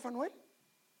quedó huérfano él?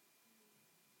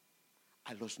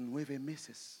 A los 9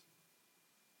 meses.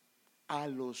 A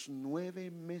los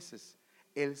 9 meses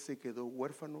él se quedó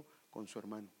huérfano con su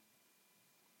hermano.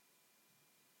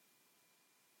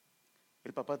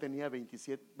 El papá tenía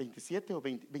 27 o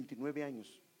 29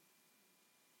 años.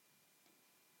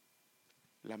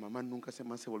 La mamá nunca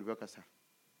más se volvió a casar.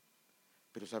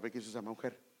 Pero ¿sabe qué hizo esa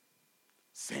mujer?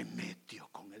 Se metió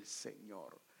con el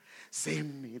Señor. Se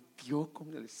metió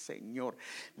con el Señor.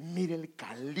 Mire el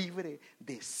calibre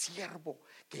de siervo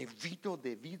que vino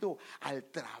debido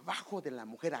al trabajo de la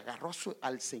mujer. Agarró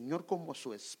al Señor como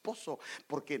su esposo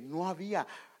porque no había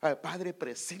padre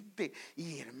presente.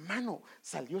 Y hermano,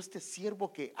 salió este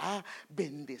siervo que ha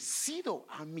bendecido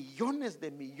a millones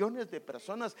de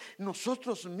personas.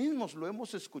 Nosotros mismos lo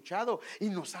hemos escuchado y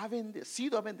nos ha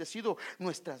bendecido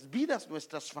nuestras vidas,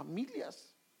 nuestras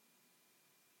familias.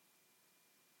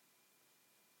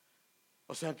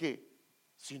 O sea que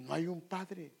si no hay un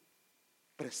padre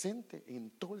presente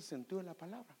en todo el sentido de la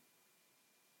palabra,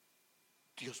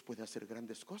 Dios puede hacer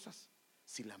grandes cosas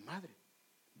si la madre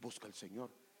busca al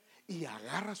Señor y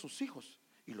agarra a sus hijos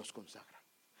y los consagra.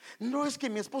 No es que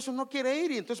mi esposo no quiere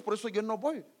ir y entonces por eso yo no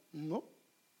voy. No.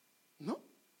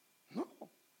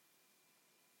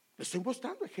 Le estoy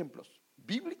mostrando ejemplos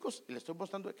bíblicos y le estoy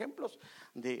mostrando ejemplos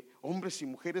de hombres y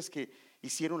mujeres que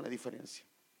hicieron la diferencia.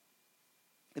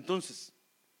 Entonces,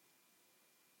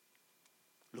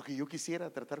 lo que yo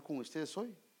quisiera tratar con ustedes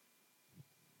hoy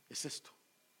es esto: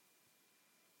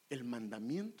 el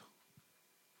mandamiento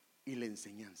y la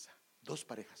enseñanza.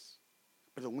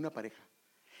 Una pareja.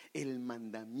 El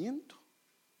mandamiento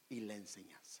y la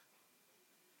enseñanza.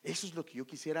 Eso es lo que yo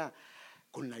quisiera,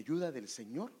 con la ayuda del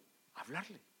Señor,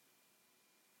 hablarle.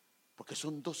 Porque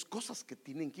son dos cosas que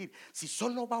tienen que ir. Si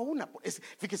solo va una,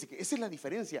 fíjese que esa es la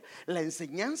diferencia. La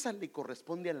enseñanza le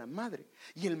corresponde a la madre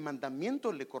y el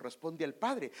mandamiento le corresponde al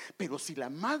padre. Pero si la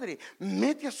madre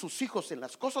mete a sus hijos en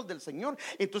las cosas del Señor,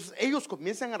 entonces ellos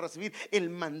comienzan a recibir el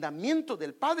mandamiento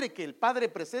del padre, que el padre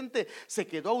presente se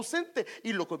quedó ausente,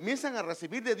 y lo comienzan a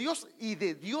recibir de Dios y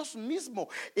de Dios mismo.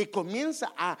 Y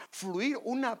comienza a fluir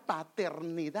una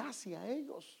paternidad hacia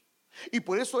ellos. Y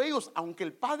por eso ellos, aunque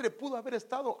el padre pudo haber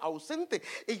estado ausente,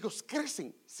 ellos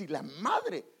crecen, si la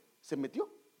madre se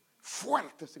metió,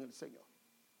 fuertes en el Señor.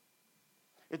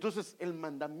 Entonces el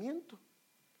mandamiento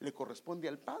le corresponde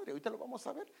al padre, ahorita lo vamos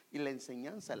a ver, y la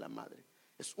enseñanza a la madre.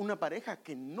 Es una pareja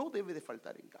que no debe de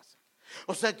faltar en casa.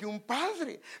 O sea que un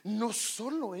padre no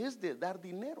solo es de dar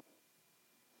dinero.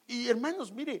 Y hermanos,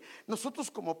 mire,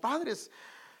 nosotros como padres,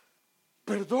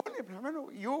 perdone,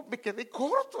 hermano, yo me quedé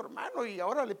corto, hermano, y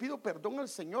ahora le pido perdón al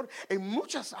Señor en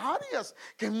muchas áreas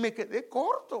que me quedé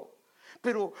corto.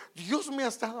 pero Dios me ha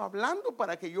estado hablando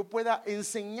para que yo pueda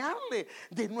enseñarle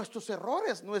de nuestros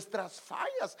errores, nuestras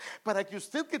fallas, para que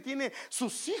usted que tiene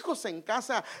sus hijos en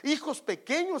casa, hijos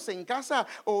pequeños en casa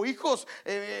o hijos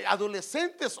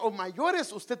adolescentes o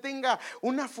mayores, usted tenga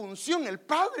una función. El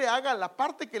padre haga la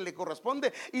parte que le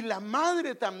corresponde y la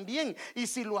madre también. Y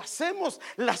si lo hacemos,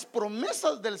 las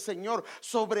promesas del Señor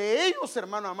sobre ellos,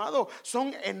 hermano amado,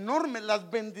 son enormes. Las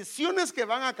bendiciones que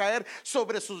van a caer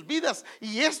sobre sus vidas,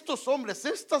 y estos hombres,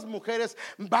 estas mujeres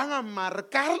van a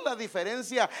marcar la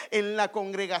diferencia en la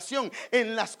congregación,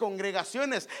 en las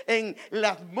congregaciones, en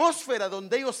la atmósfera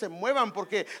donde ellos se muevan,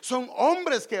 porque son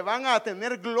hombres que van a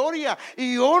tener gloria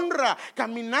y honra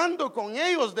caminando con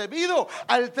ellos debido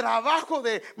al trabajo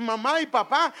de mamá y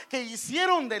papá que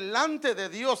hicieron delante de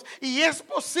Dios. Y es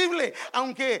posible,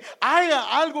 aunque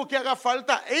haya algo que haga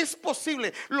falta, es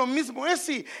posible. Lo mismo es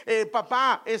si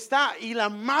papá está y la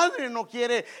madre no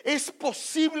quiere, es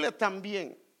posible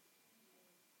también.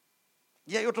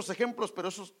 Y hay otros ejemplos, pero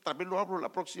eso también lo hablo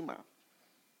la próxima.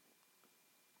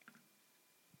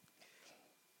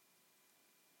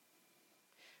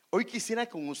 Hoy quisiera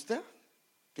con usted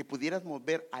que pudiéramos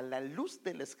ver a la luz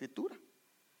de la Escritura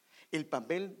el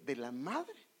papel de la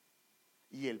madre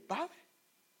y el padre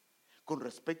con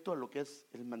respecto a lo que es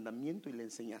el mandamiento y la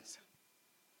enseñanza,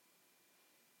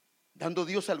 dando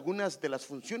Dios algunas de las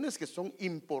funciones que son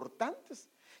importantes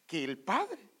que el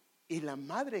padre y la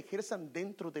madre ejerzan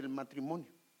dentro del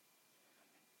matrimonio.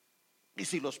 Y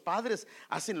si los padres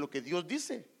hacen lo que Dios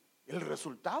dice, el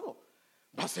resultado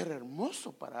va a ser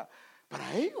hermoso para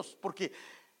ellos, porque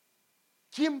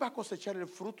 ¿quién va a cosechar el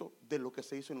fruto de lo que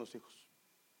se hizo en los hijos?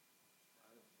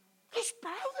 Los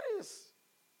padres.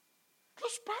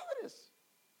 Los padres.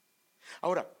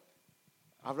 Ahora,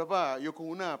 hablaba yo con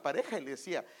una pareja y le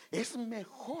decía, es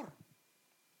mejor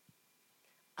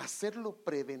hacerlo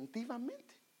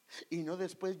preventivamente y no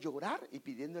después llorar y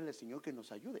pidiéndole al Señor que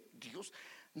nos ayude. Dios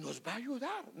nos va a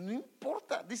ayudar, no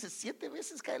importa. Dice, 7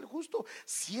 veces cae el justo,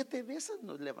 7 veces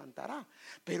nos levantará.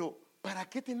 Pero ¿para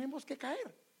qué tenemos que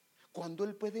caer? Cuando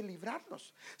Él puede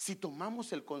librarnos, si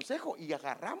tomamos el consejo y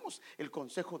agarramos el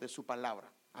consejo de su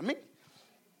palabra. Amén.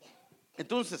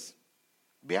 Entonces,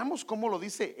 veamos cómo lo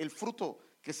dice el fruto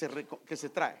que se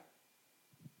trae.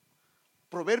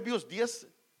 Proverbios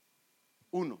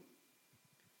 10:1.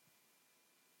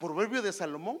 Proverbio de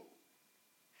Salomón.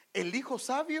 El hijo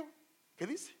sabio, ¿qué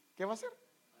dice? ¿Qué va a hacer?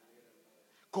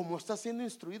 Como está siendo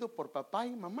instruido por papá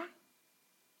y mamá,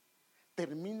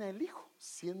 termina el hijo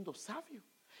siendo sabio.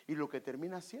 Y lo que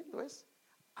termina haciendo es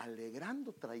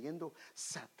alegrando, trayendo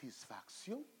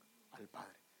satisfacción al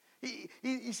padre.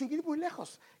 Y sin ir muy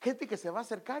lejos, gente que se va a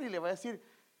acercar y le va a decir,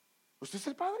 usted es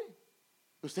el padre,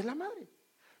 usted es la madre.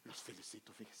 Los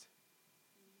felicito, fíjese.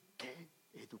 Qué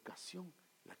educación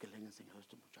la que le han enseñado a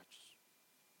estos muchachos.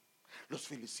 Los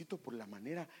felicito por la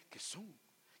manera que son,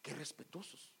 que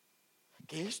respetuosos,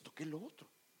 que esto, que lo otro.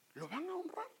 Lo van a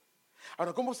honrar.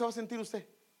 Ahora, ¿cómo se va a sentir usted?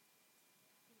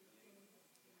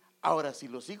 Ahora, si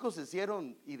los hijos se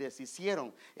hicieron y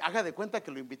deshicieron, haga de cuenta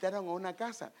que lo invitaron a una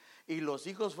casa y los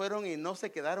hijos fueron y no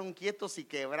se quedaron quietos y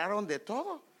quebraron de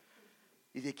todo.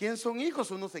 ¿Y de quién son hijos?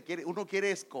 Uno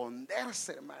quiere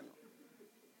esconderse, hermano.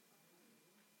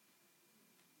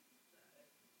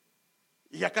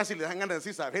 Y ya casi le dan ganas de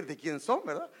decir, saber de quién son,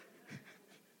 ¿verdad?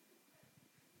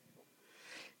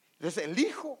 Entonces el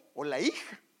hijo o la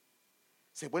hija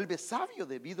se vuelve sabio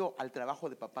debido al trabajo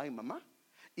de papá y mamá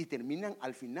y terminan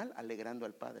al final alegrando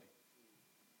al padre.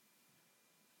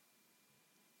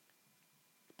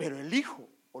 Pero el hijo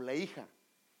o la hija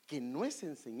que no es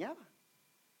enseñada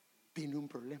tiene un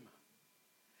problema.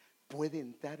 Puede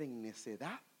entrar en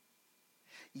necedad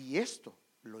y esto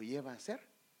lo lleva a ser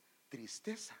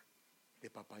tristeza de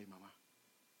papá y mamá.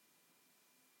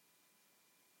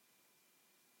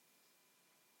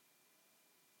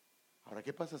 Ahora,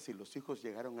 ¿qué pasa si los hijos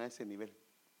llegaron a ese nivel?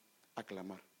 A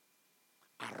clamar,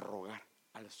 a rogar,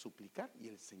 a suplicar, y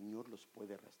el Señor los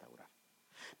puede restaurar.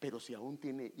 Pero si aún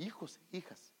tiene hijos e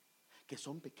hijas que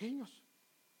son pequeños,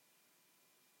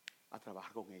 a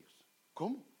trabajar con ellos.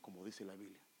 ¿Cómo? Como dice la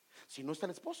Biblia. Si no está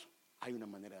el esposo, hay una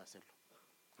manera de hacerlo.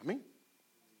 Amén.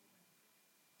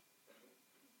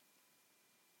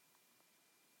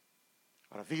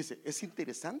 Ahora fíjese, es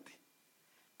interesante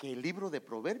que el libro de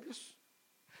Proverbios,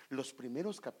 los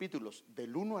primeros capítulos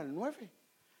del 1 al 9,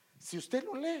 si usted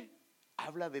lo lee,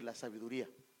 habla de la sabiduría.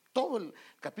 Todo el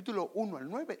capítulo 1 al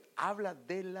 9 habla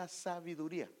de la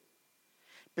sabiduría.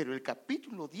 Pero el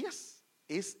capítulo 10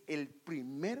 es el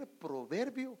primer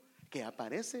proverbio que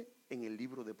aparece en el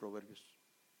libro de Proverbios.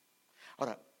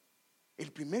 Ahora,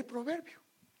 el primer proverbio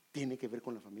tiene que ver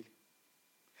con la familia.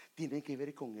 tiene que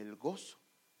ver con el gozo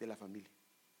de la familia,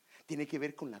 tiene que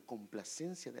ver con la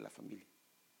complacencia de la familia.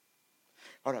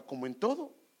 Ahora, como en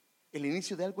todo, el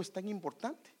inicio de algo es tan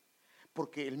importante,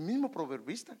 porque el mismo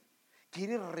proverbista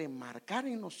quiere remarcar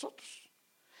en nosotros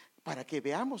para que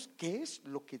veamos qué es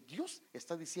lo que Dios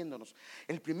está diciéndonos.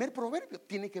 El primer proverbio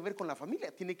tiene que ver con la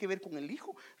familia, tiene que ver con el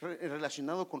hijo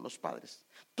relacionado con los padres.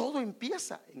 Todo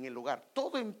empieza en el hogar,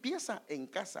 todo empieza en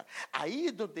casa. Ahí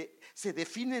es donde se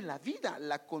define la vida,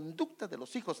 la conducta de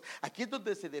los hijos. Aquí es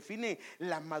donde se define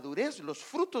la madurez, los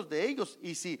frutos de ellos,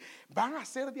 y si van a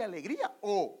ser de alegría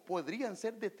o podrían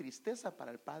ser de tristeza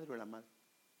para el padre o la madre.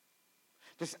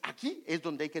 Entonces aquí es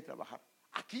donde hay que trabajar,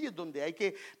 aquí es donde hay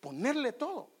que ponerle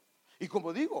todo. Y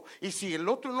como digo, y si el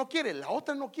otro no quiere, la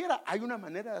otra no quiera, hay una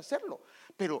manera de hacerlo.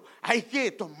 Pero hay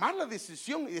que tomar la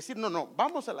decisión y decir, no,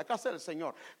 vamos a la casa del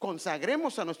Señor,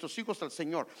 consagremos a nuestros hijos al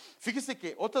Señor. Fíjese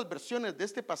que otras versiones de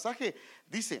este pasaje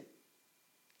dice,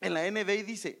 en la NBI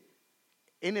dice,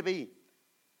 NBI,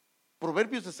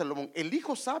 Proverbios de Salomón, el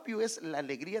hijo sabio es la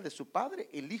alegría de su padre,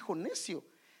 el hijo necio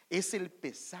es el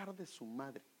pesar de su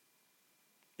madre.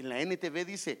 En la NTV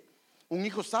dice, un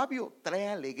hijo sabio trae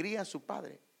alegría a su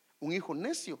padre, un hijo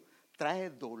necio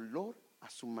trae dolor a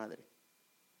su madre.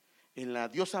 En la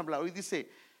Dios habla hoy dice,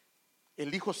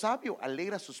 el hijo sabio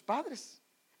alegra a sus padres,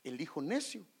 el hijo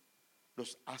necio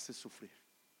los hace sufrir.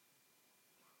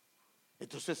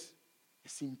 Entonces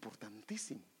es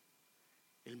importantísimo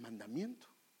el mandamiento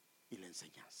y la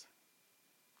enseñanza.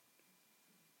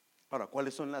 Ahora,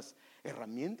 ¿cuáles son las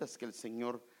herramientas que el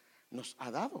Señor nos ha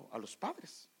dado a los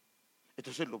padres?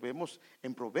 Entonces lo vemos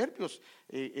en Proverbios,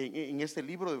 en este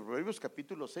libro de Proverbios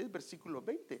capítulo 6 versículo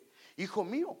 20. Hijo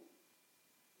mío,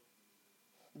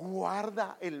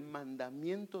 guarda el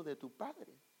mandamiento de tu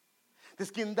padre.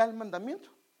 Entonces, ¿quién da el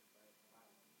mandamiento?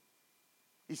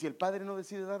 ¿Y si el padre no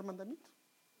decide dar mandamiento?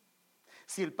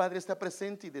 Si el padre está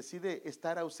presente y decide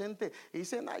estar ausente y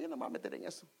dice, no, yo no me voy a meter en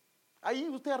eso, ahí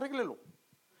usted arréglelo.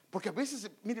 Porque a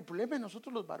veces, mire, el problema de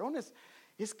nosotros los varones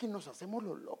es que nos hacemos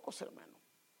los locos, hermano.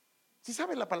 ¿Sí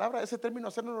sabe la palabra, ese término,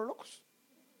 hacernos los locos?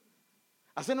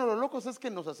 Hacernos los locos es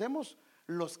que nos hacemos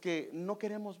los que no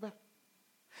queremos ver.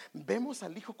 Vemos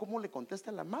al hijo cómo le contesta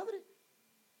a la madre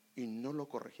y no lo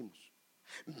corregimos.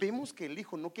 Vemos que el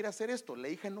hijo no quiere hacer esto, la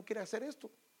hija no quiere hacer esto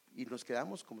y nos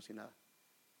quedamos como si nada.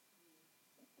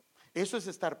 Eso es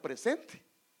estar presente,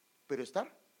 pero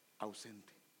estar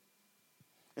ausente.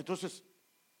 Entonces,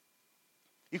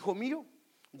 hijo mío,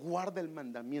 guarda el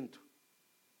mandamiento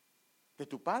de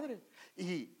tu padre.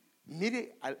 Y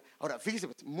mire, ahora fíjese,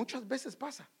 muchas veces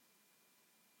pasa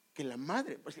que la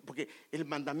madre, porque el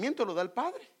mandamiento lo da el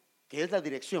padre, que es la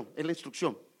dirección, es la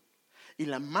instrucción, y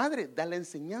la madre da la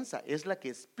enseñanza, es la que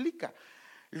explica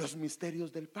los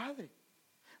misterios del padre.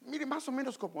 Mire, más o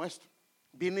menos como esto.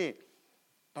 Viene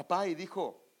papá y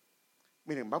dijo,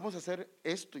 miren, vamos a hacer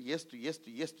esto y esto y esto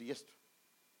y esto y esto.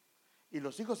 Y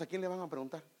los hijos, ¿a quién le van a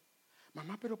preguntar?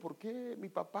 Mamá, pero ¿por qué mi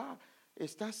papá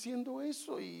está haciendo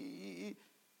eso? Y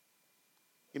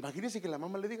imagínense que la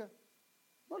mamá le diga,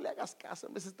 no le hagas caso, a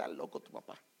veces está loco tu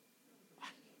papá.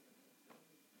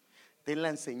 De la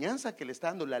enseñanza que le está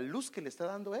dando, la luz que le está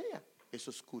dando ella, es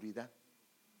oscuridad.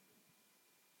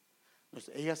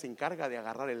 Entonces, ella se encarga de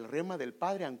agarrar el rema del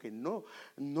padre, aunque no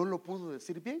lo pudo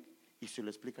decir bien, y se lo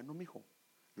explica, no, mijo,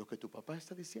 lo que tu papá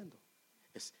está diciendo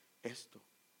es esto,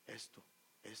 esto,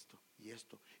 esto y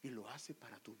esto, y lo hace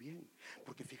para tu bien.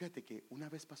 Porque fíjate que una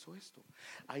vez pasó esto,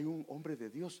 hay un hombre de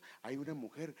Dios, hay una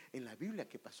mujer en la Biblia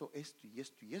que pasó esto y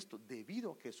esto y esto,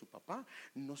 debido a que su papá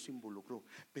no se involucró.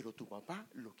 Pero tu papá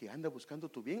lo que anda buscando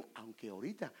tu bien, aunque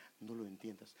ahorita no lo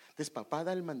entiendas. Entonces papá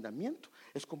da el mandamiento,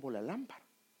 es como la lámpara,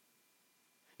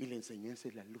 y la enseñanza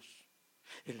es la luz,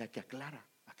 es la que aclara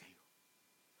aquello.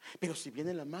 Pero si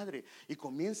viene la madre y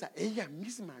comienza ella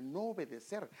misma a no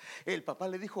obedecer, el papá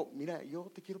le dijo, mira, yo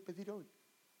te quiero pedir hoy,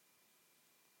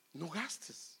 no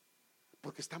gastes,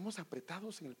 porque estamos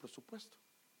apretados en el presupuesto.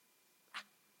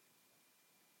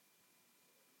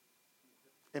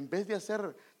 En vez de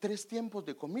hacer 3 tiempos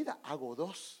de comida, hago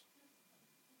 2.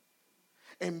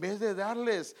 En vez de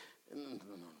darles,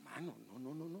 no, hermano,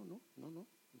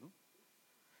 no.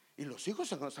 Y los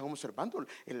hijos están observando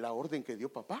en la orden que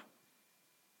dio papá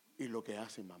y lo que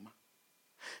hace mamá.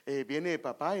 Viene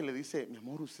papá y le dice, mi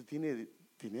amor, ¿usted tiene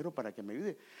dinero para que me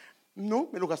ayude? No,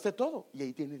 me lo gasté todo. Y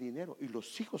ahí tiene dinero. Y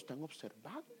los hijos están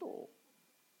observando.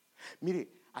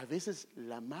 Mire, a veces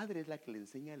la madre es la que le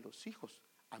enseña a los hijos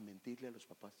a mentirle a los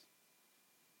papás.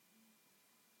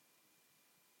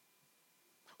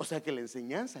 O sea que la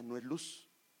enseñanza no es luz,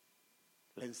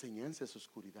 la enseñanza es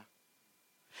oscuridad.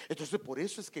 Entonces por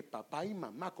eso es que papá y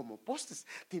mamá como postes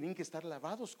tienen que estar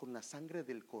lavados con la sangre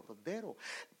del cordero,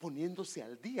 poniéndose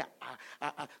al día,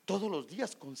 todos los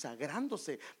días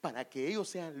consagrándose para que ellos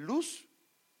sean luz,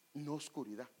 no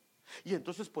oscuridad. Y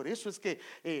entonces por eso es que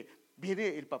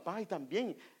viene el papá y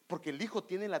también, porque el hijo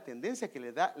tiene la tendencia que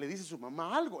le dice a su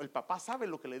mamá algo, el papá sabe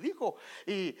lo que le dijo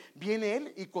y viene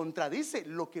él y contradice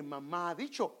lo que mamá ha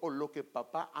dicho o lo que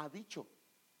papá ha dicho.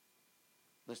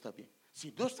 No está bien.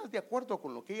 Si no estás de acuerdo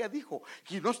con lo que ella dijo,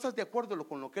 si no estás de acuerdo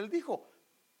con lo que él dijo,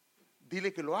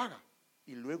 dile que lo haga.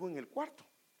 Y luego en el cuarto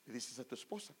le dices a tu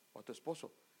esposa o a tu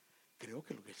esposo: creo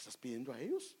que lo que estás pidiendo a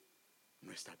ellos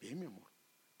no está bien, mi amor,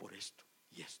 por esto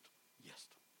y esto y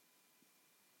esto.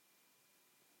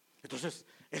 Entonces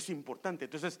es importante.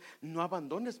 Entonces no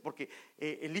abandones, porque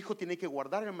el hijo tiene que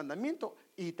guardar el mandamiento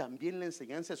y también la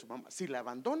enseñanza de su mamá. Si la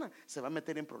abandona, se va a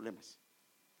meter en problemas.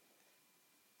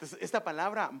 Entonces esta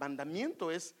palabra mandamiento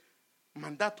es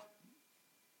mandato,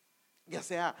 ya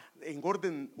sea en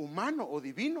orden humano o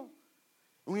divino,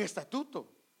 un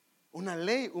estatuto, una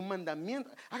ley, un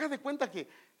mandamiento. Haga de cuenta que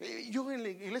yo en la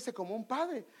iglesia, como un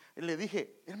padre, le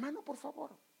dije: hermano, por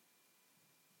favor,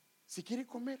 si quiere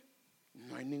comer,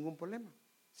 no hay ningún problema.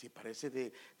 Si parece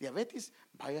de diabetes,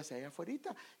 váyase allá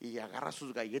afuera y agarra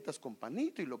sus galletas con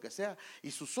panito y lo que sea, y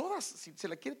sus sodas, si se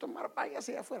la quiere tomar,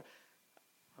 váyase allá afuera.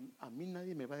 A mí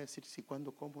nadie me va a decir si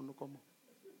cuándo como o no como.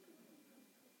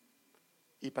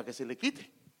 Y para que se le quite,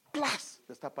 ¡plas!,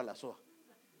 destapa la soda.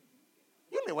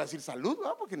 Yo le voy a decir salud,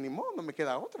 ¿verdad? Porque ni modo, no me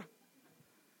queda otra.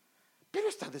 Pero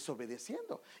está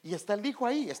desobedeciendo. Y está el hijo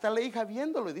ahí, está la hija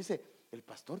viéndolo y dice: el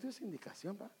pastor dio esa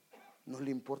indicación, ¿va? No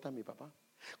le importa a mi papá.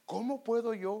 ¿Cómo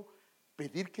puedo yo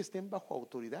pedir que estén bajo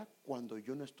autoridad cuando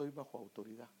yo no estoy bajo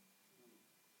autoridad?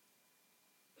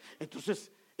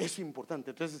 Entonces es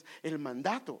importante. Entonces el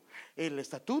mandato, el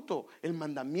estatuto, el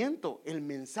mandamiento, el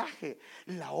mensaje,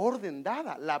 la orden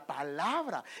dada, la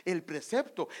palabra, el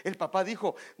precepto. El papá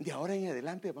dijo: de ahora en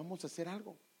adelante vamos a hacer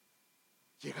algo.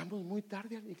 Llegamos muy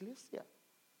tarde a la iglesia,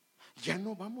 ya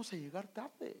no vamos a llegar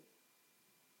tarde.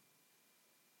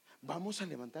 Vamos a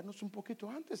levantarnos un poquito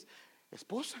antes.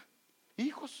 Esposa,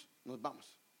 hijos, nos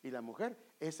vamos. Y la mujer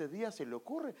ese día se le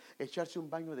ocurre echarse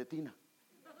un baño de tina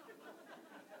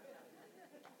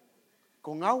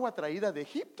con agua traída de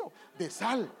Egipto, de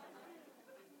sal,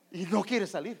 y no quiere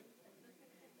salir.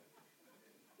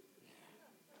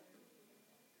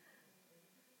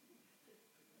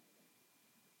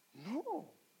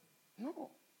 No.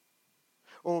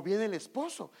 O viene el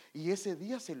esposo y ese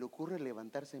día se le ocurre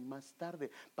levantarse más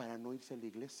tarde para no irse a la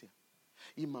iglesia.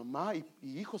 Y mamá y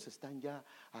hijos están ya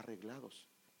arreglados.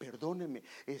 Perdóneme,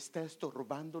 está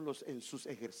estorbándolos en sus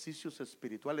ejercicios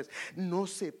espirituales. No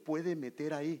se puede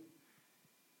meter ahí.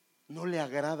 No le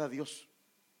agrada a Dios.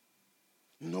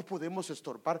 No podemos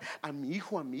estorbar a mi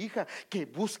hijo, a mi hija que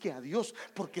busque a Dios,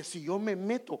 porque si yo me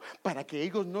meto para que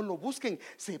ellos no lo busquen,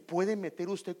 se puede meter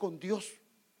usted con Dios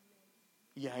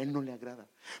y a Él no le agrada.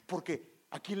 Porque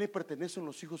 ¿a quién le pertenecen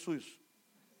los hijos suyos?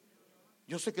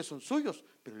 Yo sé que son suyos,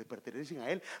 pero le pertenecen a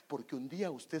Él, porque un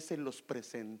día usted se los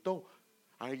presentó.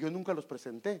 Yo nunca los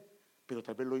presenté, pero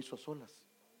tal vez lo hizo a solas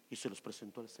y se los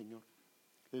presentó al Señor.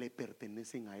 Le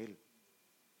pertenecen a Él.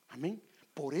 Amén.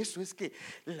 Por eso es que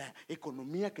la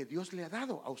economía que Dios le ha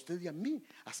dado a usted y a mí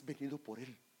has venido por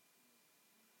Él.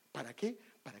 ¿Para qué?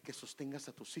 Para que sostengas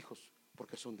a tus hijos,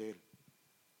 porque son de Él.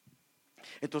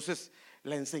 Entonces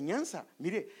la enseñanza,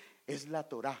 mire, es la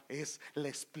Torah, es la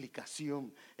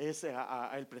explicación, es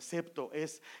el precepto,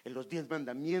 es los 10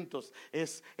 mandamientos,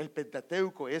 es el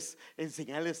Pentateuco, es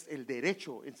enseñarles el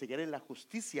derecho, enseñarles la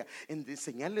justicia,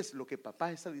 enseñarles lo que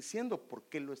papá está diciendo, por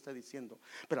qué lo está diciendo.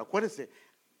 Pero acuérdense,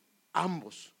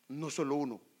 ambos, no solo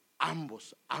uno,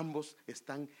 ambos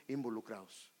están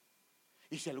involucrados.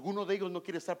 Y si alguno de ellos no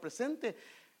quiere estar presente,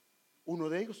 uno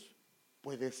de ellos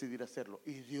puede decidir hacerlo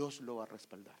y Dios lo va a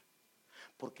respaldar,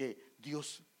 porque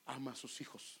Dios ama a sus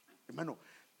hijos. Hermano,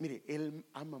 mire, Él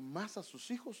ama más a sus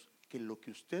hijos que lo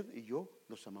que usted y yo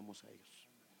los amamos a ellos.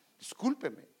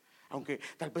 Discúlpeme, aunque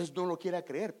tal vez no lo quiera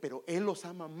creer, pero Él los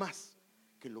ama más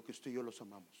que lo que usted y yo los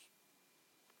amamos.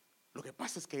 Lo que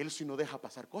pasa es que Él sí no deja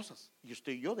pasar cosas, y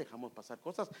usted y yo dejamos pasar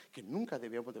cosas que nunca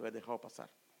debíamos de haber dejado pasar.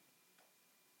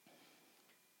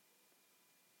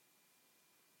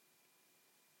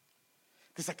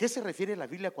 Entonces, ¿a qué se refiere la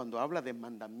Biblia cuando habla de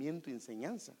mandamiento y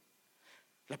enseñanza?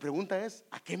 La pregunta es: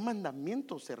 ¿a qué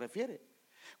mandamiento se refiere?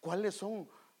 ¿Cuáles son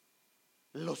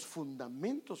los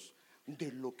fundamentos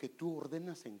de lo que tú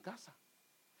ordenas en casa?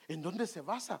 ¿En dónde se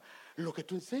basa lo que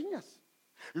tú enseñas?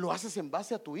 Lo haces en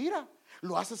base a tu ira,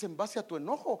 lo haces en base a tu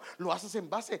enojo, lo haces en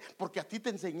base porque a ti te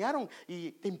enseñaron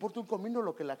y te importa un comino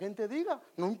lo que la gente diga.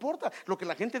 No importa, lo que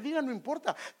la gente diga no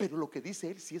importa, pero lo que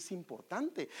dice Él sí es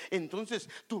importante. Entonces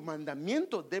tu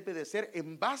mandamiento debe de ser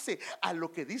en base a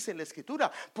lo que dice la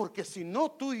Escritura, porque si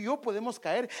no, tú y yo podemos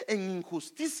caer en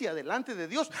injusticia delante de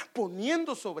Dios,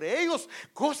 poniendo sobre ellos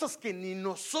cosas que ni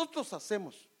nosotros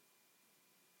hacemos.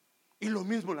 Y lo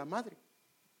mismo la madre.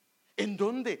 ¿En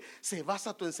dónde se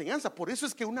basa tu enseñanza? Por eso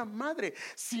es que una madre,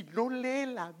 si no lee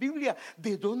la Biblia,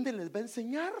 ¿de dónde les va a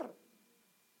enseñar?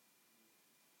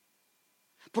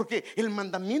 Porque el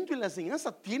mandamiento y la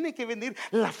enseñanza tiene que venir,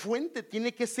 la fuente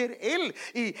tiene que ser Él.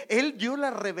 Y Él dio la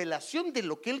revelación de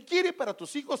lo que Él quiere para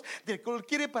tus hijos, de lo que Él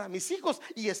quiere para mis hijos,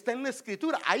 y está en la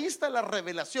Escritura. Ahí está la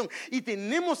revelación. Y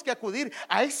tenemos que acudir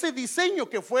a ese diseño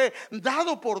que fue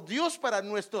dado por Dios para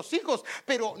nuestros hijos.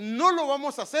 Pero no lo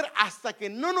vamos a hacer hasta que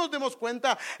no nos demos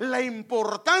cuenta la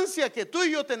importancia que tú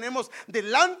y yo tenemos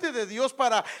delante de Dios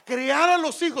para crear a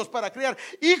los hijos, para crear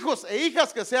hijos e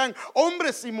hijas que sean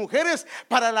hombres y mujeres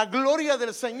para la gloria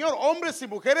del Señor, hombres y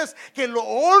mujeres que lo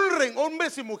honren,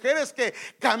 hombres y mujeres que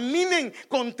caminen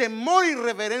con temor y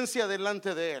reverencia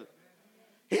delante de Él.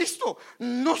 Esto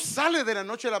no sale de la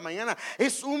noche a la mañana,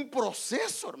 es un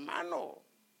proceso, hermano.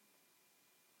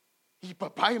 Y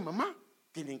papá y mamá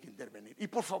tienen que intervenir. Y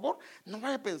por favor, no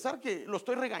vaya a pensar que lo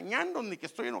estoy regañando ni que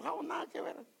estoy enojado, nada que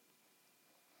ver.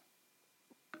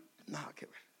 Nada que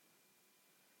ver.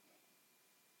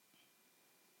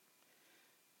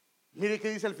 Mire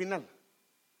qué dice al final.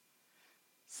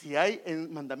 Si hay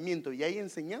mandamiento y hay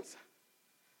enseñanza,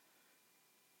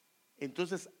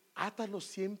 entonces átalos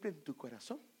siempre en tu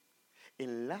corazón,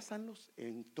 enlázalos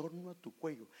en torno a tu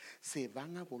cuello. Se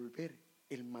van a volver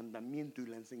el mandamiento y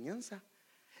la enseñanza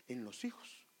en los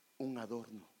hijos un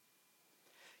adorno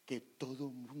que todo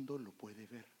mundo lo puede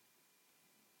ver,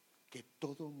 que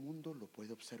todo mundo lo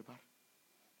puede observar.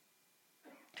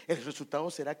 El resultado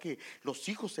será que los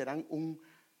hijos serán un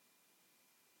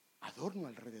adorno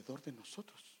alrededor de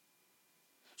nosotros.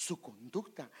 Su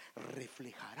conducta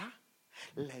reflejará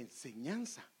la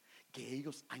enseñanza que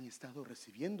ellos han estado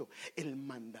recibiendo, el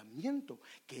mandamiento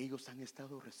que ellos han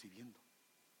estado recibiendo.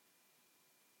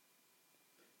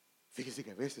 Fíjese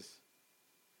que a veces,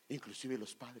 inclusive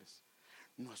los padres,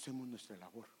 no hacemos nuestra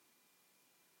labor,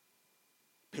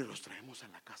 pero los traemos a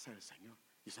la casa del Señor.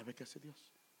 ¿Y sabe qué hace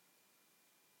Dios?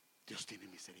 Dios tiene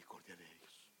misericordia de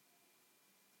ellos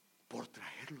por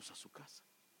traerlos a su casa,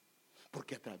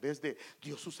 porque a través de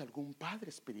Dios usa algún padre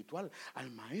espiritual, al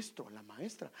maestro, a la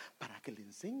maestra, para que le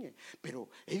enseñe. Pero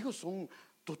ellos son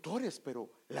tutores,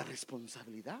 pero la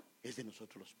responsabilidad es de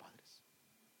nosotros los padres.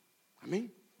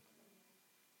 Amén.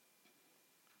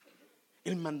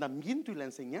 El mandamiento y la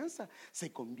enseñanza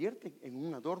se convierten en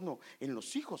un adorno en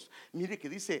los hijos. Mire que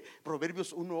dice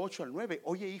Proverbios 1:8-9: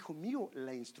 oye, hijo mío,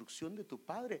 la instrucción de tu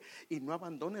padre y no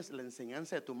abandones la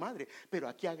enseñanza de tu madre. Pero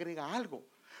aquí agrega algo: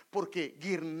 porque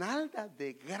guirnalda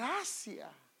de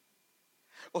gracia.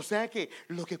 O sea que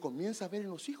lo que comienza a ver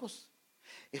en los hijos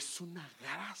es una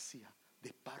gracia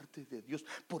de parte de Dios.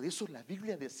 Por eso la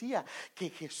Biblia decía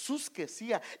que Jesús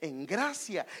crecía en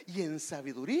gracia y en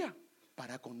sabiduría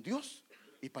para con Dios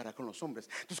y para con los hombres.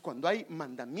 Entonces, cuando hay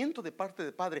mandamiento de parte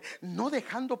del Padre, no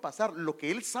dejando pasar lo que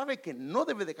Él sabe que no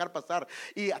debe dejar pasar,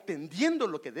 y atendiendo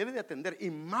lo que debe de atender, y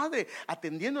madre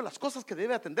atendiendo las cosas que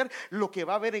debe atender, lo que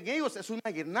va a haber en ellos es una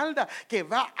guirnalda que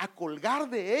va a colgar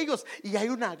de ellos, y hay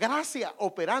una gracia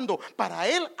operando para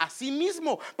Él, a sí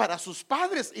mismo, para sus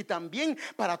padres y también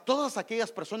para todas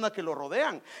aquellas personas que lo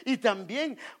rodean. Y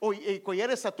también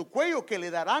collares a tu cuello que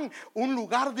le darán un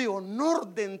lugar de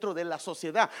honor dentro de la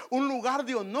sociedad, un lugar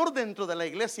de honor dentro de la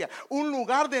iglesia, un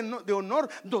lugar de honor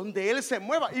donde Él se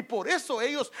mueva. Y por eso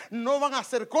ellos no van a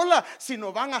hacer cola,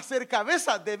 sino van a hacer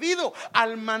cabeza, debido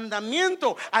al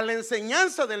mandamiento, a la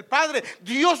enseñanza del Padre.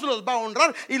 Dios los va a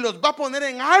honrar y los va a poner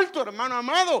en alto, hermano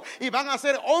amado, y van a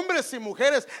ser hombres y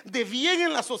mujeres de bien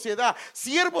en la sociedad,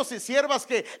 siervos y siervas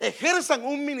que ejerzan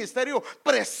un ministerio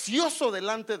precioso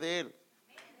delante de Él,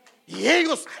 y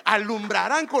ellos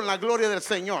alumbrarán con la gloria del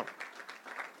Señor.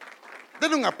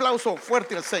 Denle un aplauso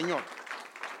fuerte al Señor.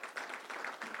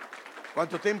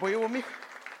 ¿Cuánto tiempo llevo, mija?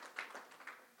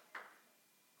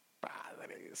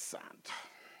 Padre Santo.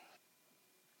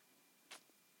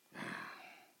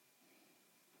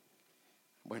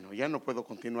 Bueno, ya no puedo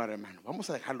continuar, hermano. Vamos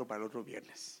a dejarlo para el otro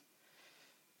viernes.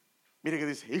 Mire que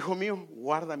dice: hijo mío,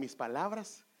 guarda mis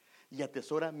palabras y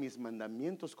atesora mis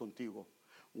mandamientos contigo.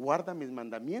 Guarda mis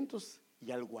mandamientos Y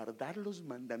al guardar los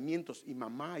mandamientos, y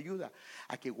mamá ayuda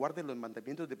a que guarde los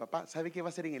mandamientos de papá, ¿sabe qué va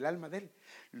a hacer en el alma de él?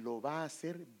 Lo va a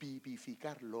hacer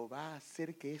vivificar, lo va a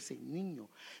hacer que ese niño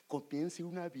comience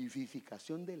una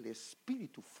vivificación del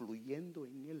espíritu fluyendo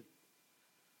en él.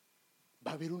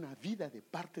 Va a haber una vida de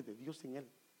parte de Dios en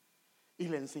él. Y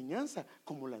la enseñanza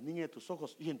como la niña de tus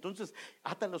ojos. Y entonces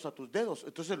átalos a tus dedos.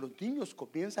 Entonces los niños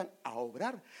comienzan a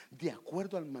obrar de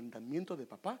acuerdo al mandamiento de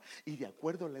papá y de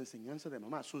acuerdo a la enseñanza de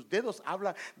mamá. Sus dedos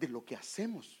hablan de lo que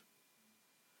hacemos.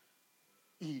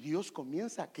 Y Dios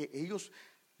comienza a que ellos,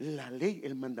 la ley,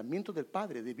 el mandamiento del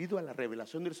padre, debido a la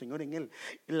revelación del Señor en él,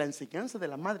 la enseñanza de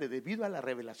la madre, debido a la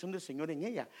revelación del Señor en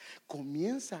ella,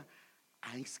 comienza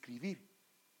a inscribir.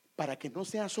 Para que no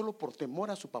sea solo por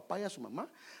temor a su papá y a su mamá,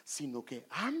 sino que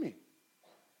ame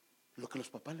lo que los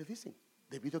papás le dicen,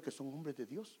 debido a que son hombres de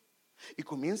Dios. Y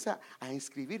comienza a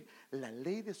inscribir la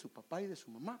ley de su papá y de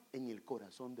su mamá en el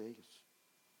corazón de ellos.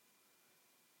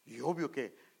 Y obvio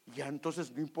que ya entonces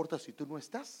no importa si tú no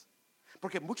estás,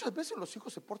 porque muchas veces los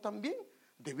hijos se portan bien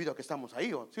debido a que estamos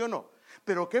ahí, ¿sí o no?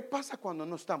 Pero ¿qué pasa cuando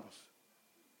no estamos?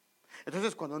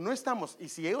 Entonces cuando no estamos, y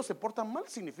si ellos se portan mal,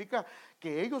 significa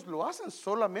que ellos lo hacen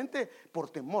solamente por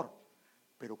temor.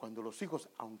 Pero cuando los hijos,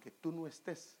 aunque tú no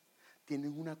estés,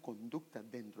 tienen una conducta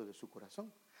dentro de su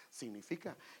corazón,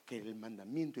 significa que el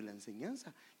mandamiento y la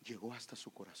enseñanza llegó hasta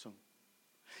su corazón.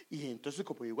 Y entonces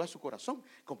como llegó a su corazón,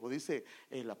 como dice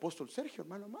el apóstol Sergio,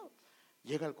 hermano amado,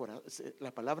 llega al corazón,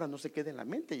 la palabra no se queda en la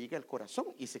mente, llega al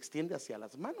corazón y se extiende hacia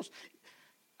las manos,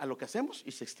 a lo que hacemos,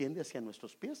 y se extiende hacia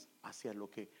nuestros pies, hacia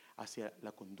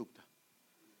la conducta.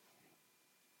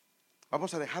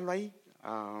 Vamos a dejarlo ahí.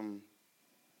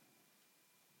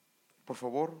 Por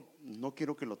favor, no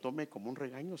quiero que lo tome como un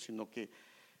regaño, sino que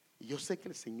yo sé que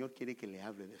el Señor quiere que le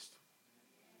hable de esto.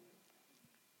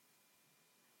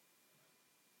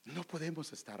 No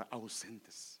podemos estar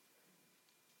ausentes.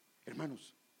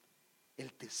 Hermanos,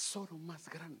 el tesoro más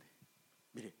grande,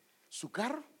 mire, su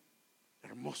carro,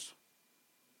 hermoso.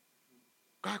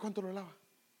 ¿Cada cuánto lo lava?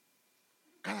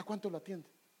 ¿Cada cuánto lo atiende?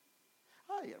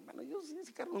 Ay, hermano, yo sí,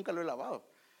 ese carro nunca lo he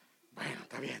lavado. Bueno,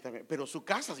 está bien. Pero su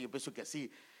casa, yo pienso que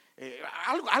sí.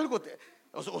 Algo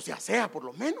o se asea por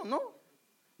lo menos, ¿no?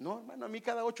 No, hermano, a mí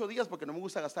cada 8 días porque no me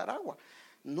gusta gastar agua.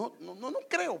 No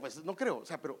creo, pues, no creo. O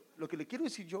sea, pero lo que le quiero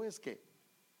decir yo es que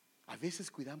a veces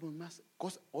cuidamos más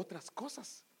otras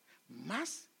cosas,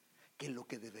 más que lo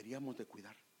que deberíamos de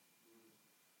cuidar.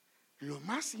 Lo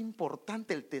más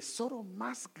importante, el tesoro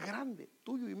más grande,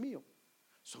 tuyo y mío,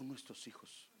 son nuestros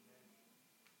hijos.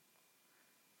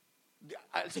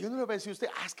 El Señor no le va a decir a usted,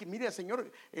 es que mire,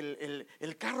 Señor,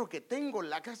 el carro que tengo,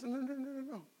 la casa.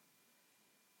 No.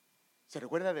 ¿Se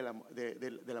recuerda de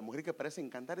la mujer que parece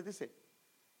encantar? Y dice,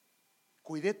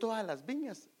 cuidé todas las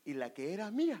viñas y la que era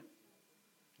mía,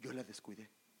 yo la descuidé.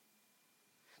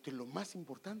 Entonces lo más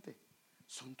importante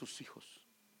son tus hijos,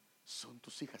 son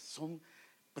tus hijas, son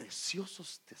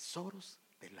preciosos tesoros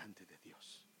delante de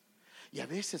Dios. Y a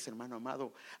veces, hermano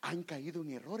amado, han caído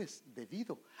en errores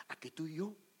debido a que tú y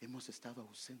yo hemos estado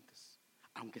ausentes,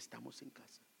 aunque estamos en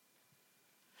casa.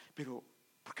 Pero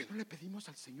 ¿por qué no le pedimos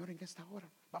al Señor en esta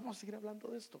hora? Vamos a seguir hablando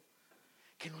de esto,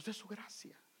 que nos dé su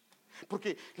gracia.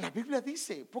 Porque la Biblia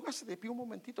dice, póngase de pie un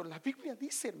momentito, la Biblia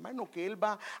dice, hermano, que Él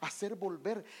va a hacer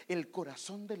volver el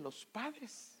corazón de los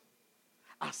padres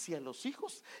hacia los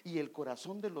hijos y el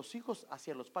corazón de los hijos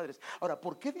hacia los padres. Ahora,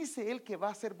 ¿por qué dice Él que va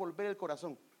a hacer volver el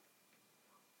corazón?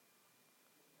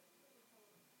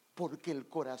 Porque el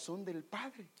corazón del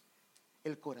padre,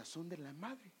 el corazón de la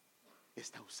madre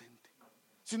está ausente.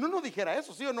 Si no dijera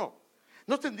eso, ¿sí o no?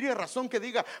 No tendría razón que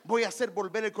diga, voy a hacer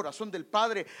volver el corazón del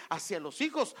padre hacia los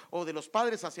hijos, o de los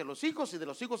padres hacia los hijos y de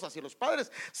los hijos hacia los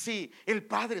padres, si el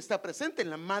padre está presente,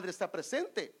 la madre está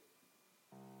presente.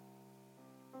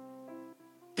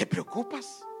 ¿Te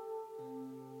preocupas?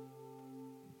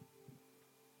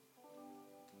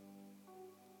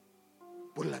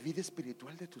 Por la vida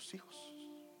espiritual de tus hijos.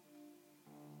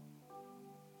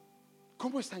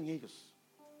 ¿Cómo están ellos?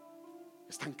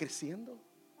 ¿Están creciendo?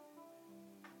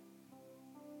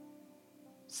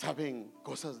 ¿Saben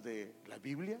cosas de la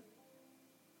Biblia?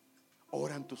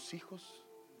 ¿Oran tus hijos?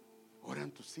 ¿Oran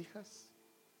tus hijas?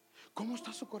 ¿Cómo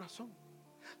está su corazón?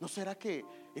 ¿No será que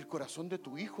el corazón de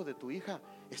tu hijo, de tu hija,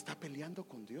 está peleando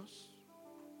con Dios?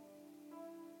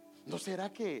 ¿No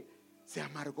será que se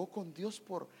amargó con Dios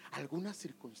por alguna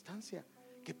circunstancia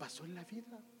que pasó en la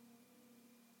vida?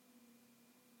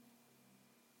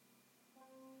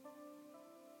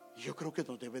 Yo creo que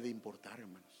nos debe de importar,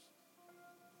 hermanos,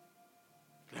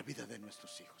 la vida de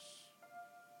nuestros hijos.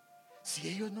 Si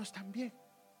ellos no están bien,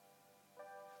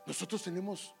 nosotros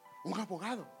tenemos un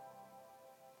abogado,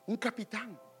 un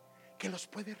capitán que los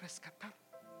puede rescatar.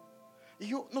 Y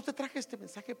yo no te traje este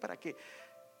mensaje para que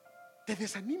te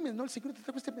desanimes, no, el Señor te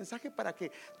trajo este mensaje para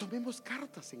que tomemos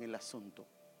cartas en el asunto.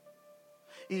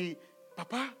 Y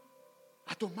papá,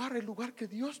 a tomar el lugar que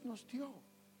Dios nos dio.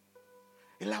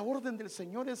 La orden del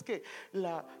Señor es que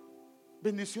la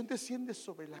bendición desciende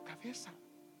sobre la cabeza,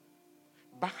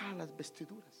 baja a las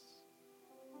vestiduras.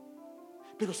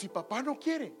 Pero si papá no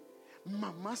quiere,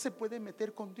 mamá se puede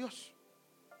meter con Dios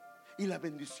y la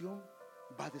bendición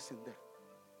va a descender.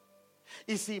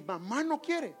 Y si mamá no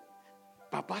quiere,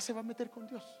 papá se va a meter con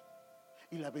Dios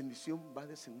y la bendición va a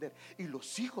descender y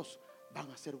los hijos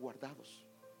van a ser guardados.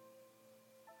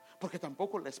 Porque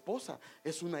tampoco la esposa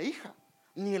es una hija,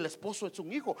 ni el esposo es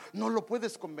un hijo. No lo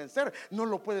puedes convencer, no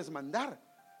lo puedes mandar,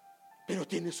 pero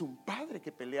tienes un padre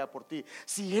que pelea por ti.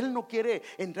 Si él no quiere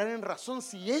entrar en razón,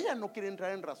 si ella no quiere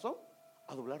entrar en razón,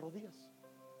 a doblar rodillas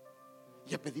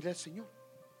y a pedirle al Señor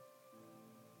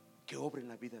que obre en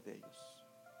la vida de ellos.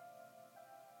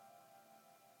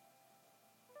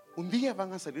 Un día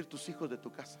van a salir tus hijos de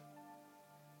tu casa.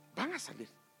 Van a salir.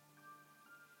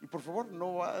 Y por favor,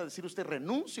 no va a decir usted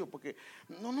renuncio, porque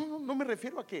no me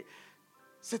refiero a que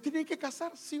se tienen que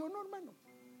casar, sí o no, hermano.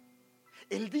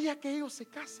 El día que ellos se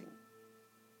casen,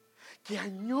 que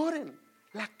añoren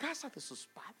la casa de sus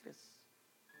padres,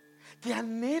 que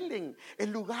anhelen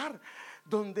el lugar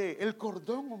donde el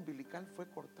cordón umbilical fue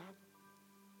cortado.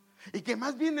 Y que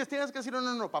más bien les tengas que decir: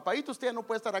 no, papadito, usted ya no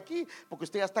puede estar aquí porque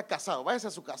usted ya está casado. Váyase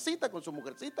a su casita con su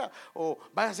mujercita o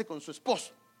váyase con su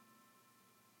esposo.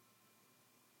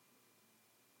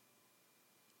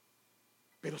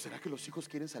 Pero ¿será que los hijos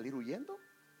quieren salir huyendo?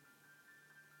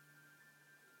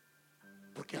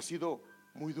 Porque has sido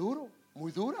muy duro,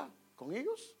 muy dura con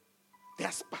ellos. Te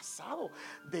has pasado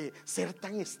de ser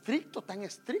tan estricto, tan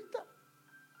estricta.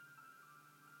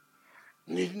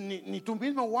 Ni tú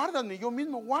mismo guardas, ni yo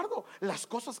mismo guardo las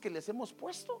cosas que les hemos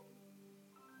puesto.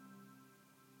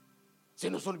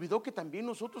 Se nos olvidó que también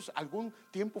nosotros algún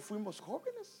tiempo fuimos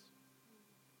jóvenes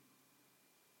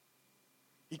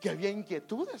y que había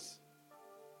inquietudes.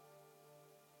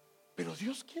 Pero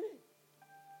Dios quiere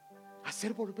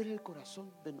hacer volver el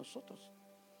corazón de nosotros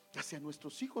hacia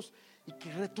nuestros hijos y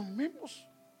que retomemos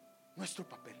nuestro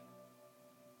papel.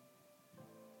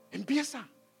 Empieza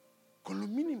con lo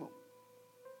mínimo.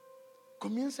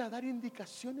 Comienza a dar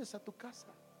indicaciones a tu casa.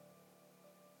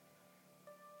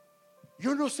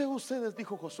 Yo no sé ustedes,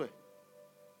 dijo Josué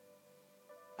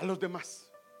a los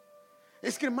demás.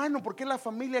 Es que, hermano, ¿por qué la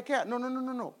familia queda?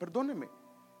 No, perdóneme.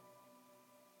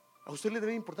 A usted le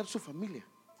debe importar su familia.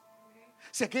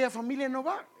 Si aquella familia no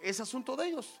va, es asunto de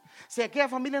ellos. Si aquella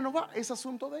familia no va, es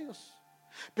asunto de ellos.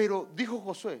 Pero dijo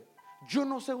Josué: yo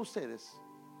no sé ustedes,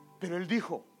 pero él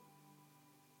dijo: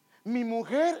 mi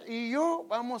mujer y yo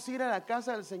vamos a ir a la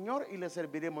casa del Señor y le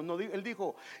serviremos. No, él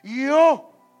dijo: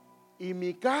 yo y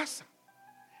mi casa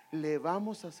le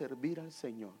vamos a servir al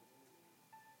Señor.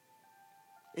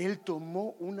 Él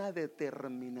tomó una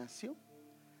determinación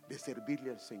de servirle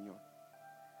al Señor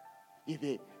y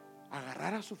de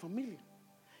agarrar a su familia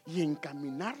y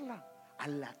encaminarla a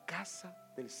la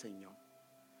casa del Señor,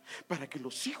 para que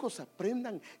los hijos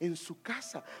aprendan en su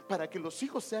casa, para que los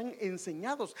hijos sean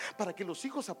enseñados, para que los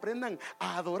hijos aprendan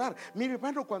a adorar. Mire,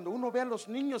 hermano, cuando uno ve a los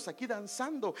niños aquí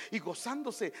danzando y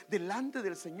gozándose delante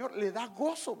del Señor, le da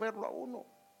gozo verlo a uno.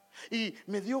 Y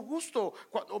me da gusto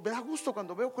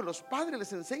cuando veo que los padres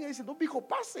les enseñan y dicen: no, hijo,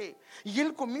 pase. Y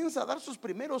él comienza a dar sus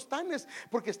primeros tanes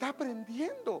porque está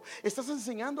aprendiendo. Estás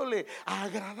enseñándole a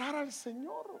agradar al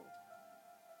Señor.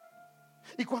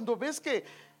 Y cuando ves que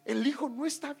el hijo no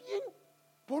está bien,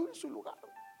 ponlo en su lugar.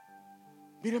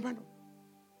 Mire, hermano,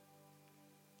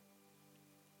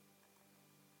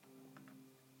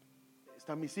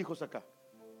 están mis hijos acá.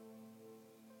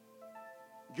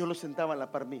 Yo los sentaba a la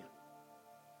par mía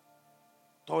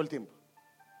todo el tiempo.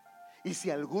 Y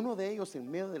si alguno de ellos en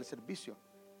medio del servicio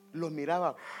los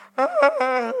miraba,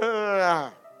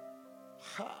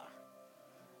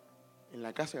 en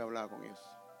la casa yo hablaba con ellos: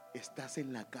 estás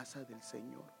en la casa del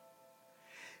Señor.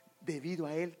 Debido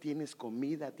a Él tienes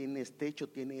comida, tienes techo,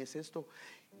 tienes esto.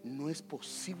 No es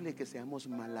posible que seamos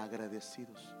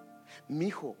malagradecidos. Mi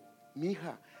hijo, mi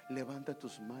hija, levanta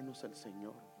tus manos al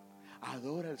Señor.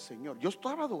 Adora al Señor. Yo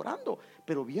estaba adorando,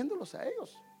 pero viéndolos a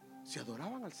ellos, se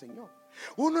adoraban al Señor.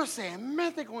 Uno se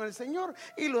mete con el Señor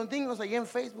y los niños allá en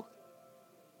Facebook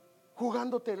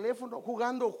jugando teléfono,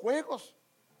 jugando juegos.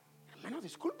 Hermano,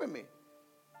 discúlpeme,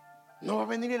 no va a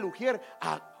venir el ujier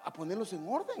a ponerlos en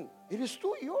orden. Eres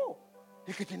tú y yo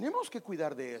el que tenemos que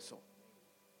cuidar de eso.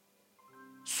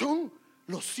 Son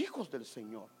los hijos del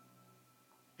Señor.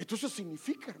 Entonces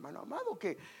significa, hermano amado,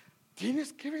 que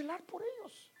tienes que velar por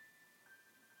ellos.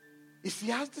 Y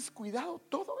si has descuidado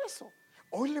todo eso,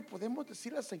 hoy le podemos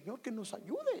decir al Señor que nos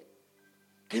ayude.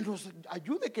 Que nos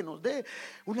ayude, que nos dé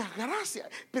una gracia.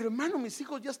 Pero hermano, mis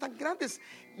hijos ya están grandes.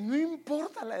 No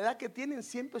importa la edad que tienen,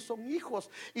 siempre son hijos.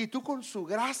 Y tú con su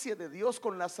gracia de Dios,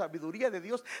 con la sabiduría de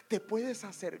Dios, te puedes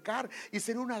acercar y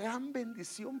ser una gran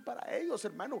bendición para ellos,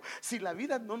 hermano. Si la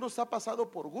vida no nos ha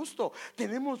pasado por gusto,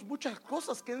 tenemos muchas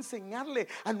cosas que enseñarle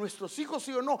a nuestros hijos,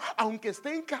 sí o no, aunque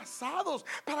estén casados,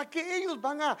 para que ellos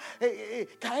van a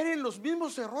caer en los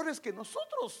mismos errores que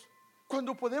nosotros.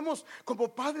 Cuando podemos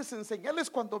como padres enseñarles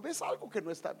cuando ves algo que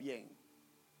no está bien.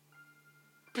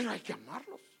 Pero hay que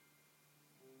amarlos.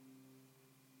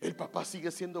 El papá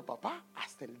sigue siendo papá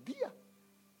hasta el día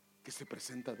que se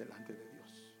presenta delante de Dios.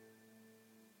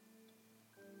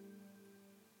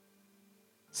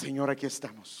 Señor, aquí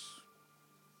estamos.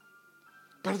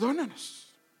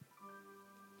 Perdónanos.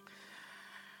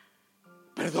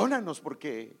 Perdónanos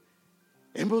porque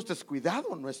hemos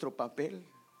descuidado nuestro papel.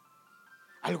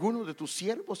 Algunos de tus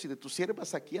siervos y de tus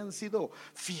siervas aquí han sido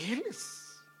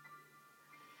fieles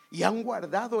y han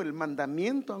guardado el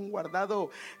mandamiento, han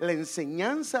guardado la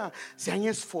enseñanza, se han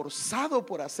esforzado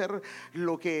por hacer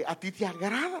lo que a ti te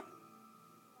agrada.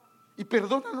 Y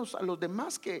perdónanos a los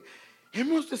demás que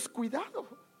hemos descuidado.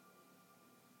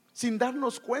 Sin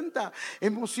darnos cuenta,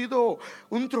 hemos sido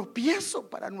un tropiezo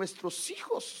para nuestros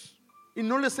hijos y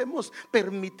no les hemos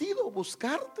permitido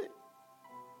buscarte.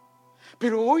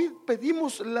 Pero hoy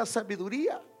pedimos la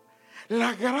sabiduría,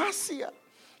 la gracia,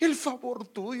 el favor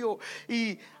tuyo,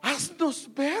 y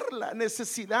haznos ver la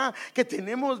necesidad que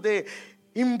tenemos de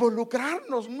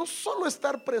involucrarnos, no solo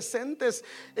estar presentes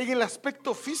en el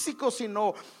aspecto físico,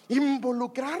 sino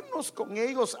involucrarnos con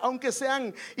ellos, aunque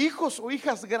sean hijos o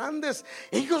hijas grandes.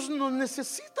 Ellos nos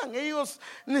necesitan, ellos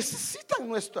necesitan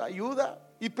nuestra ayuda,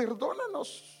 y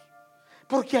perdónanos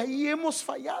porque ahí hemos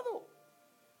fallado.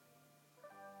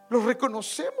 Lo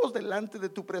reconocemos delante de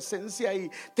tu presencia y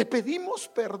te pedimos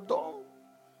perdón.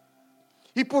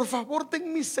 Y por favor,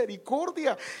 ten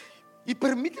misericordia y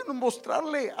permítenos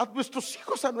mostrarle a nuestros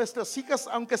hijos, a nuestras hijas,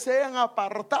 aunque se hayan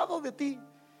apartado de ti,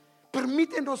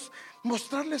 permítenos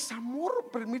mostrarles amor,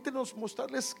 permítenos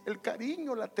mostrarles el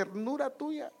cariño, la ternura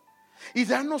tuya. Y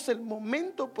danos el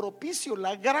momento propicio,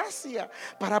 la gracia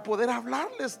para poder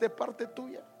hablarles de parte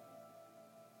tuya.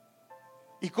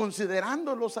 Y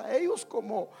considerándolos a ellos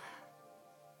como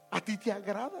a ti te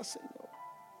agrada, Señor.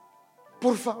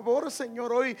 Por favor,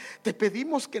 Señor, hoy te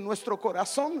pedimos que nuestro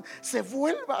corazón se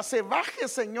vuelva, se baje,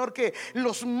 Señor, que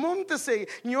los montes,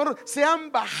 Señor,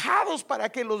 sean bajados para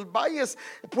que los valles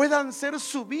puedan ser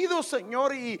subidos,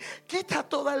 Señor, y quita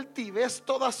toda altivez,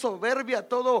 toda soberbia,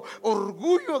 todo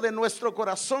orgullo de nuestro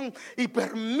corazón, y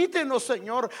permítenos,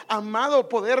 Señor amado,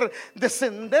 poder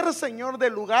descender, Señor,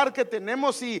 del lugar que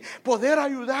tenemos y poder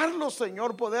ayudarlos,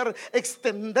 Señor, poder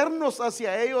extendernos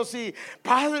hacia ellos y,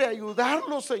 Padre,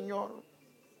 ayudarlos, Señor.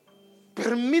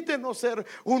 Permítenos ser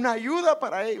una ayuda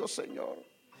para ellos,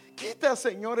 Señor. Quita,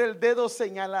 Señor, el dedo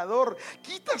señalador.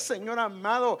 Quita, Señor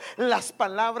amado, las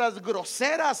palabras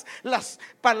groseras, las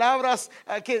palabras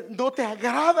que no te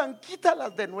agradan.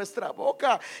 Quítalas de nuestra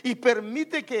boca y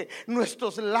permite que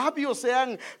nuestros labios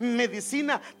sean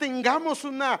medicina. Tengamos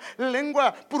una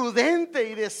lengua prudente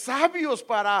y de sabios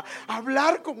para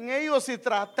hablar con ellos y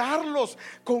tratarlos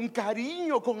con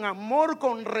cariño, con amor,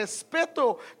 con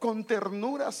respeto, con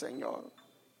ternura, Señor.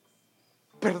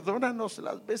 Perdónanos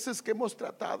las veces que hemos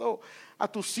tratado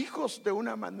a tus hijos de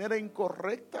una manera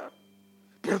incorrecta.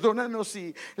 Perdónanos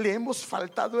si le hemos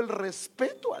faltado el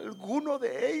respeto a alguno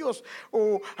de ellos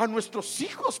o a nuestros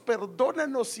hijos.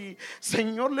 Perdónanos si,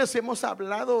 Señor, les hemos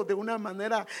hablado de una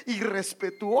manera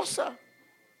irrespetuosa.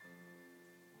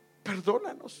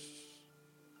 Perdónanos.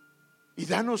 Y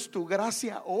danos tu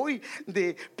gracia hoy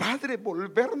de, Padre,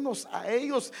 volvernos a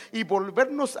ellos y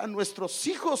volvernos a nuestros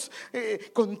hijos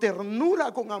con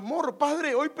ternura, con amor.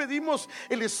 Padre, hoy pedimos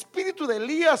el espíritu de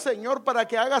Elías, Señor, para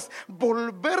que hagas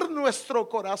volver nuestro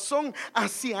corazón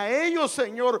hacia ellos,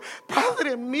 Señor.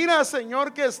 Padre, mira,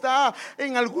 Señor, que está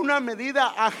en alguna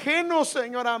medida ajeno,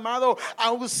 Señor amado,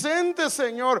 ausente,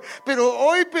 Señor, pero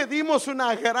hoy pedimos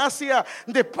una gracia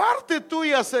de parte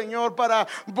tuya, Señor, para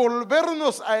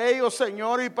volvernos a ellos, Señor,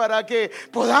 y para que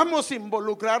podamos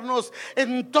involucrarnos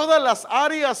en todas las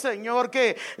áreas, Señor,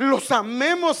 que los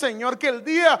amemos, Señor, que el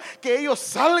día que ellos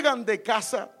salgan de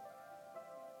casa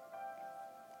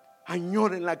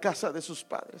añoren la casa de sus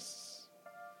padres.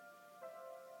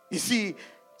 Y si,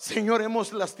 Señor,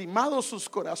 hemos lastimado sus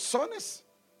corazones,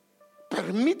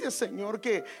 permite, Señor,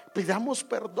 que pidamos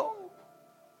perdón.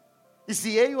 Y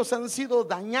si ellos han sido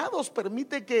dañados,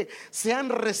 permite que sean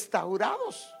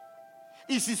restaurados.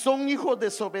 Y si son hijos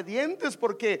desobedientes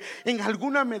porque en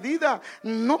alguna medida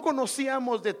no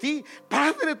conocíamos de ti,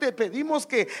 Padre, te pedimos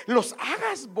que los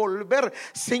hagas volver.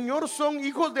 Señor, son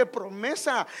hijos de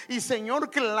promesa y Señor,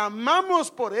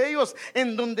 clamamos por ellos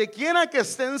en donde quiera que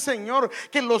estén, Señor,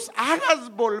 que los hagas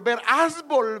volver. Haz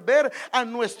volver a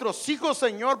nuestros hijos,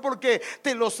 Señor, porque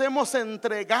te los hemos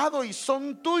entregado y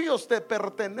son tuyos, te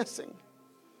pertenecen.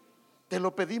 Te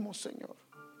lo pedimos, Señor.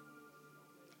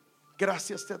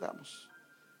 Gracias te damos.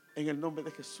 En el nombre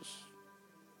de Jesús.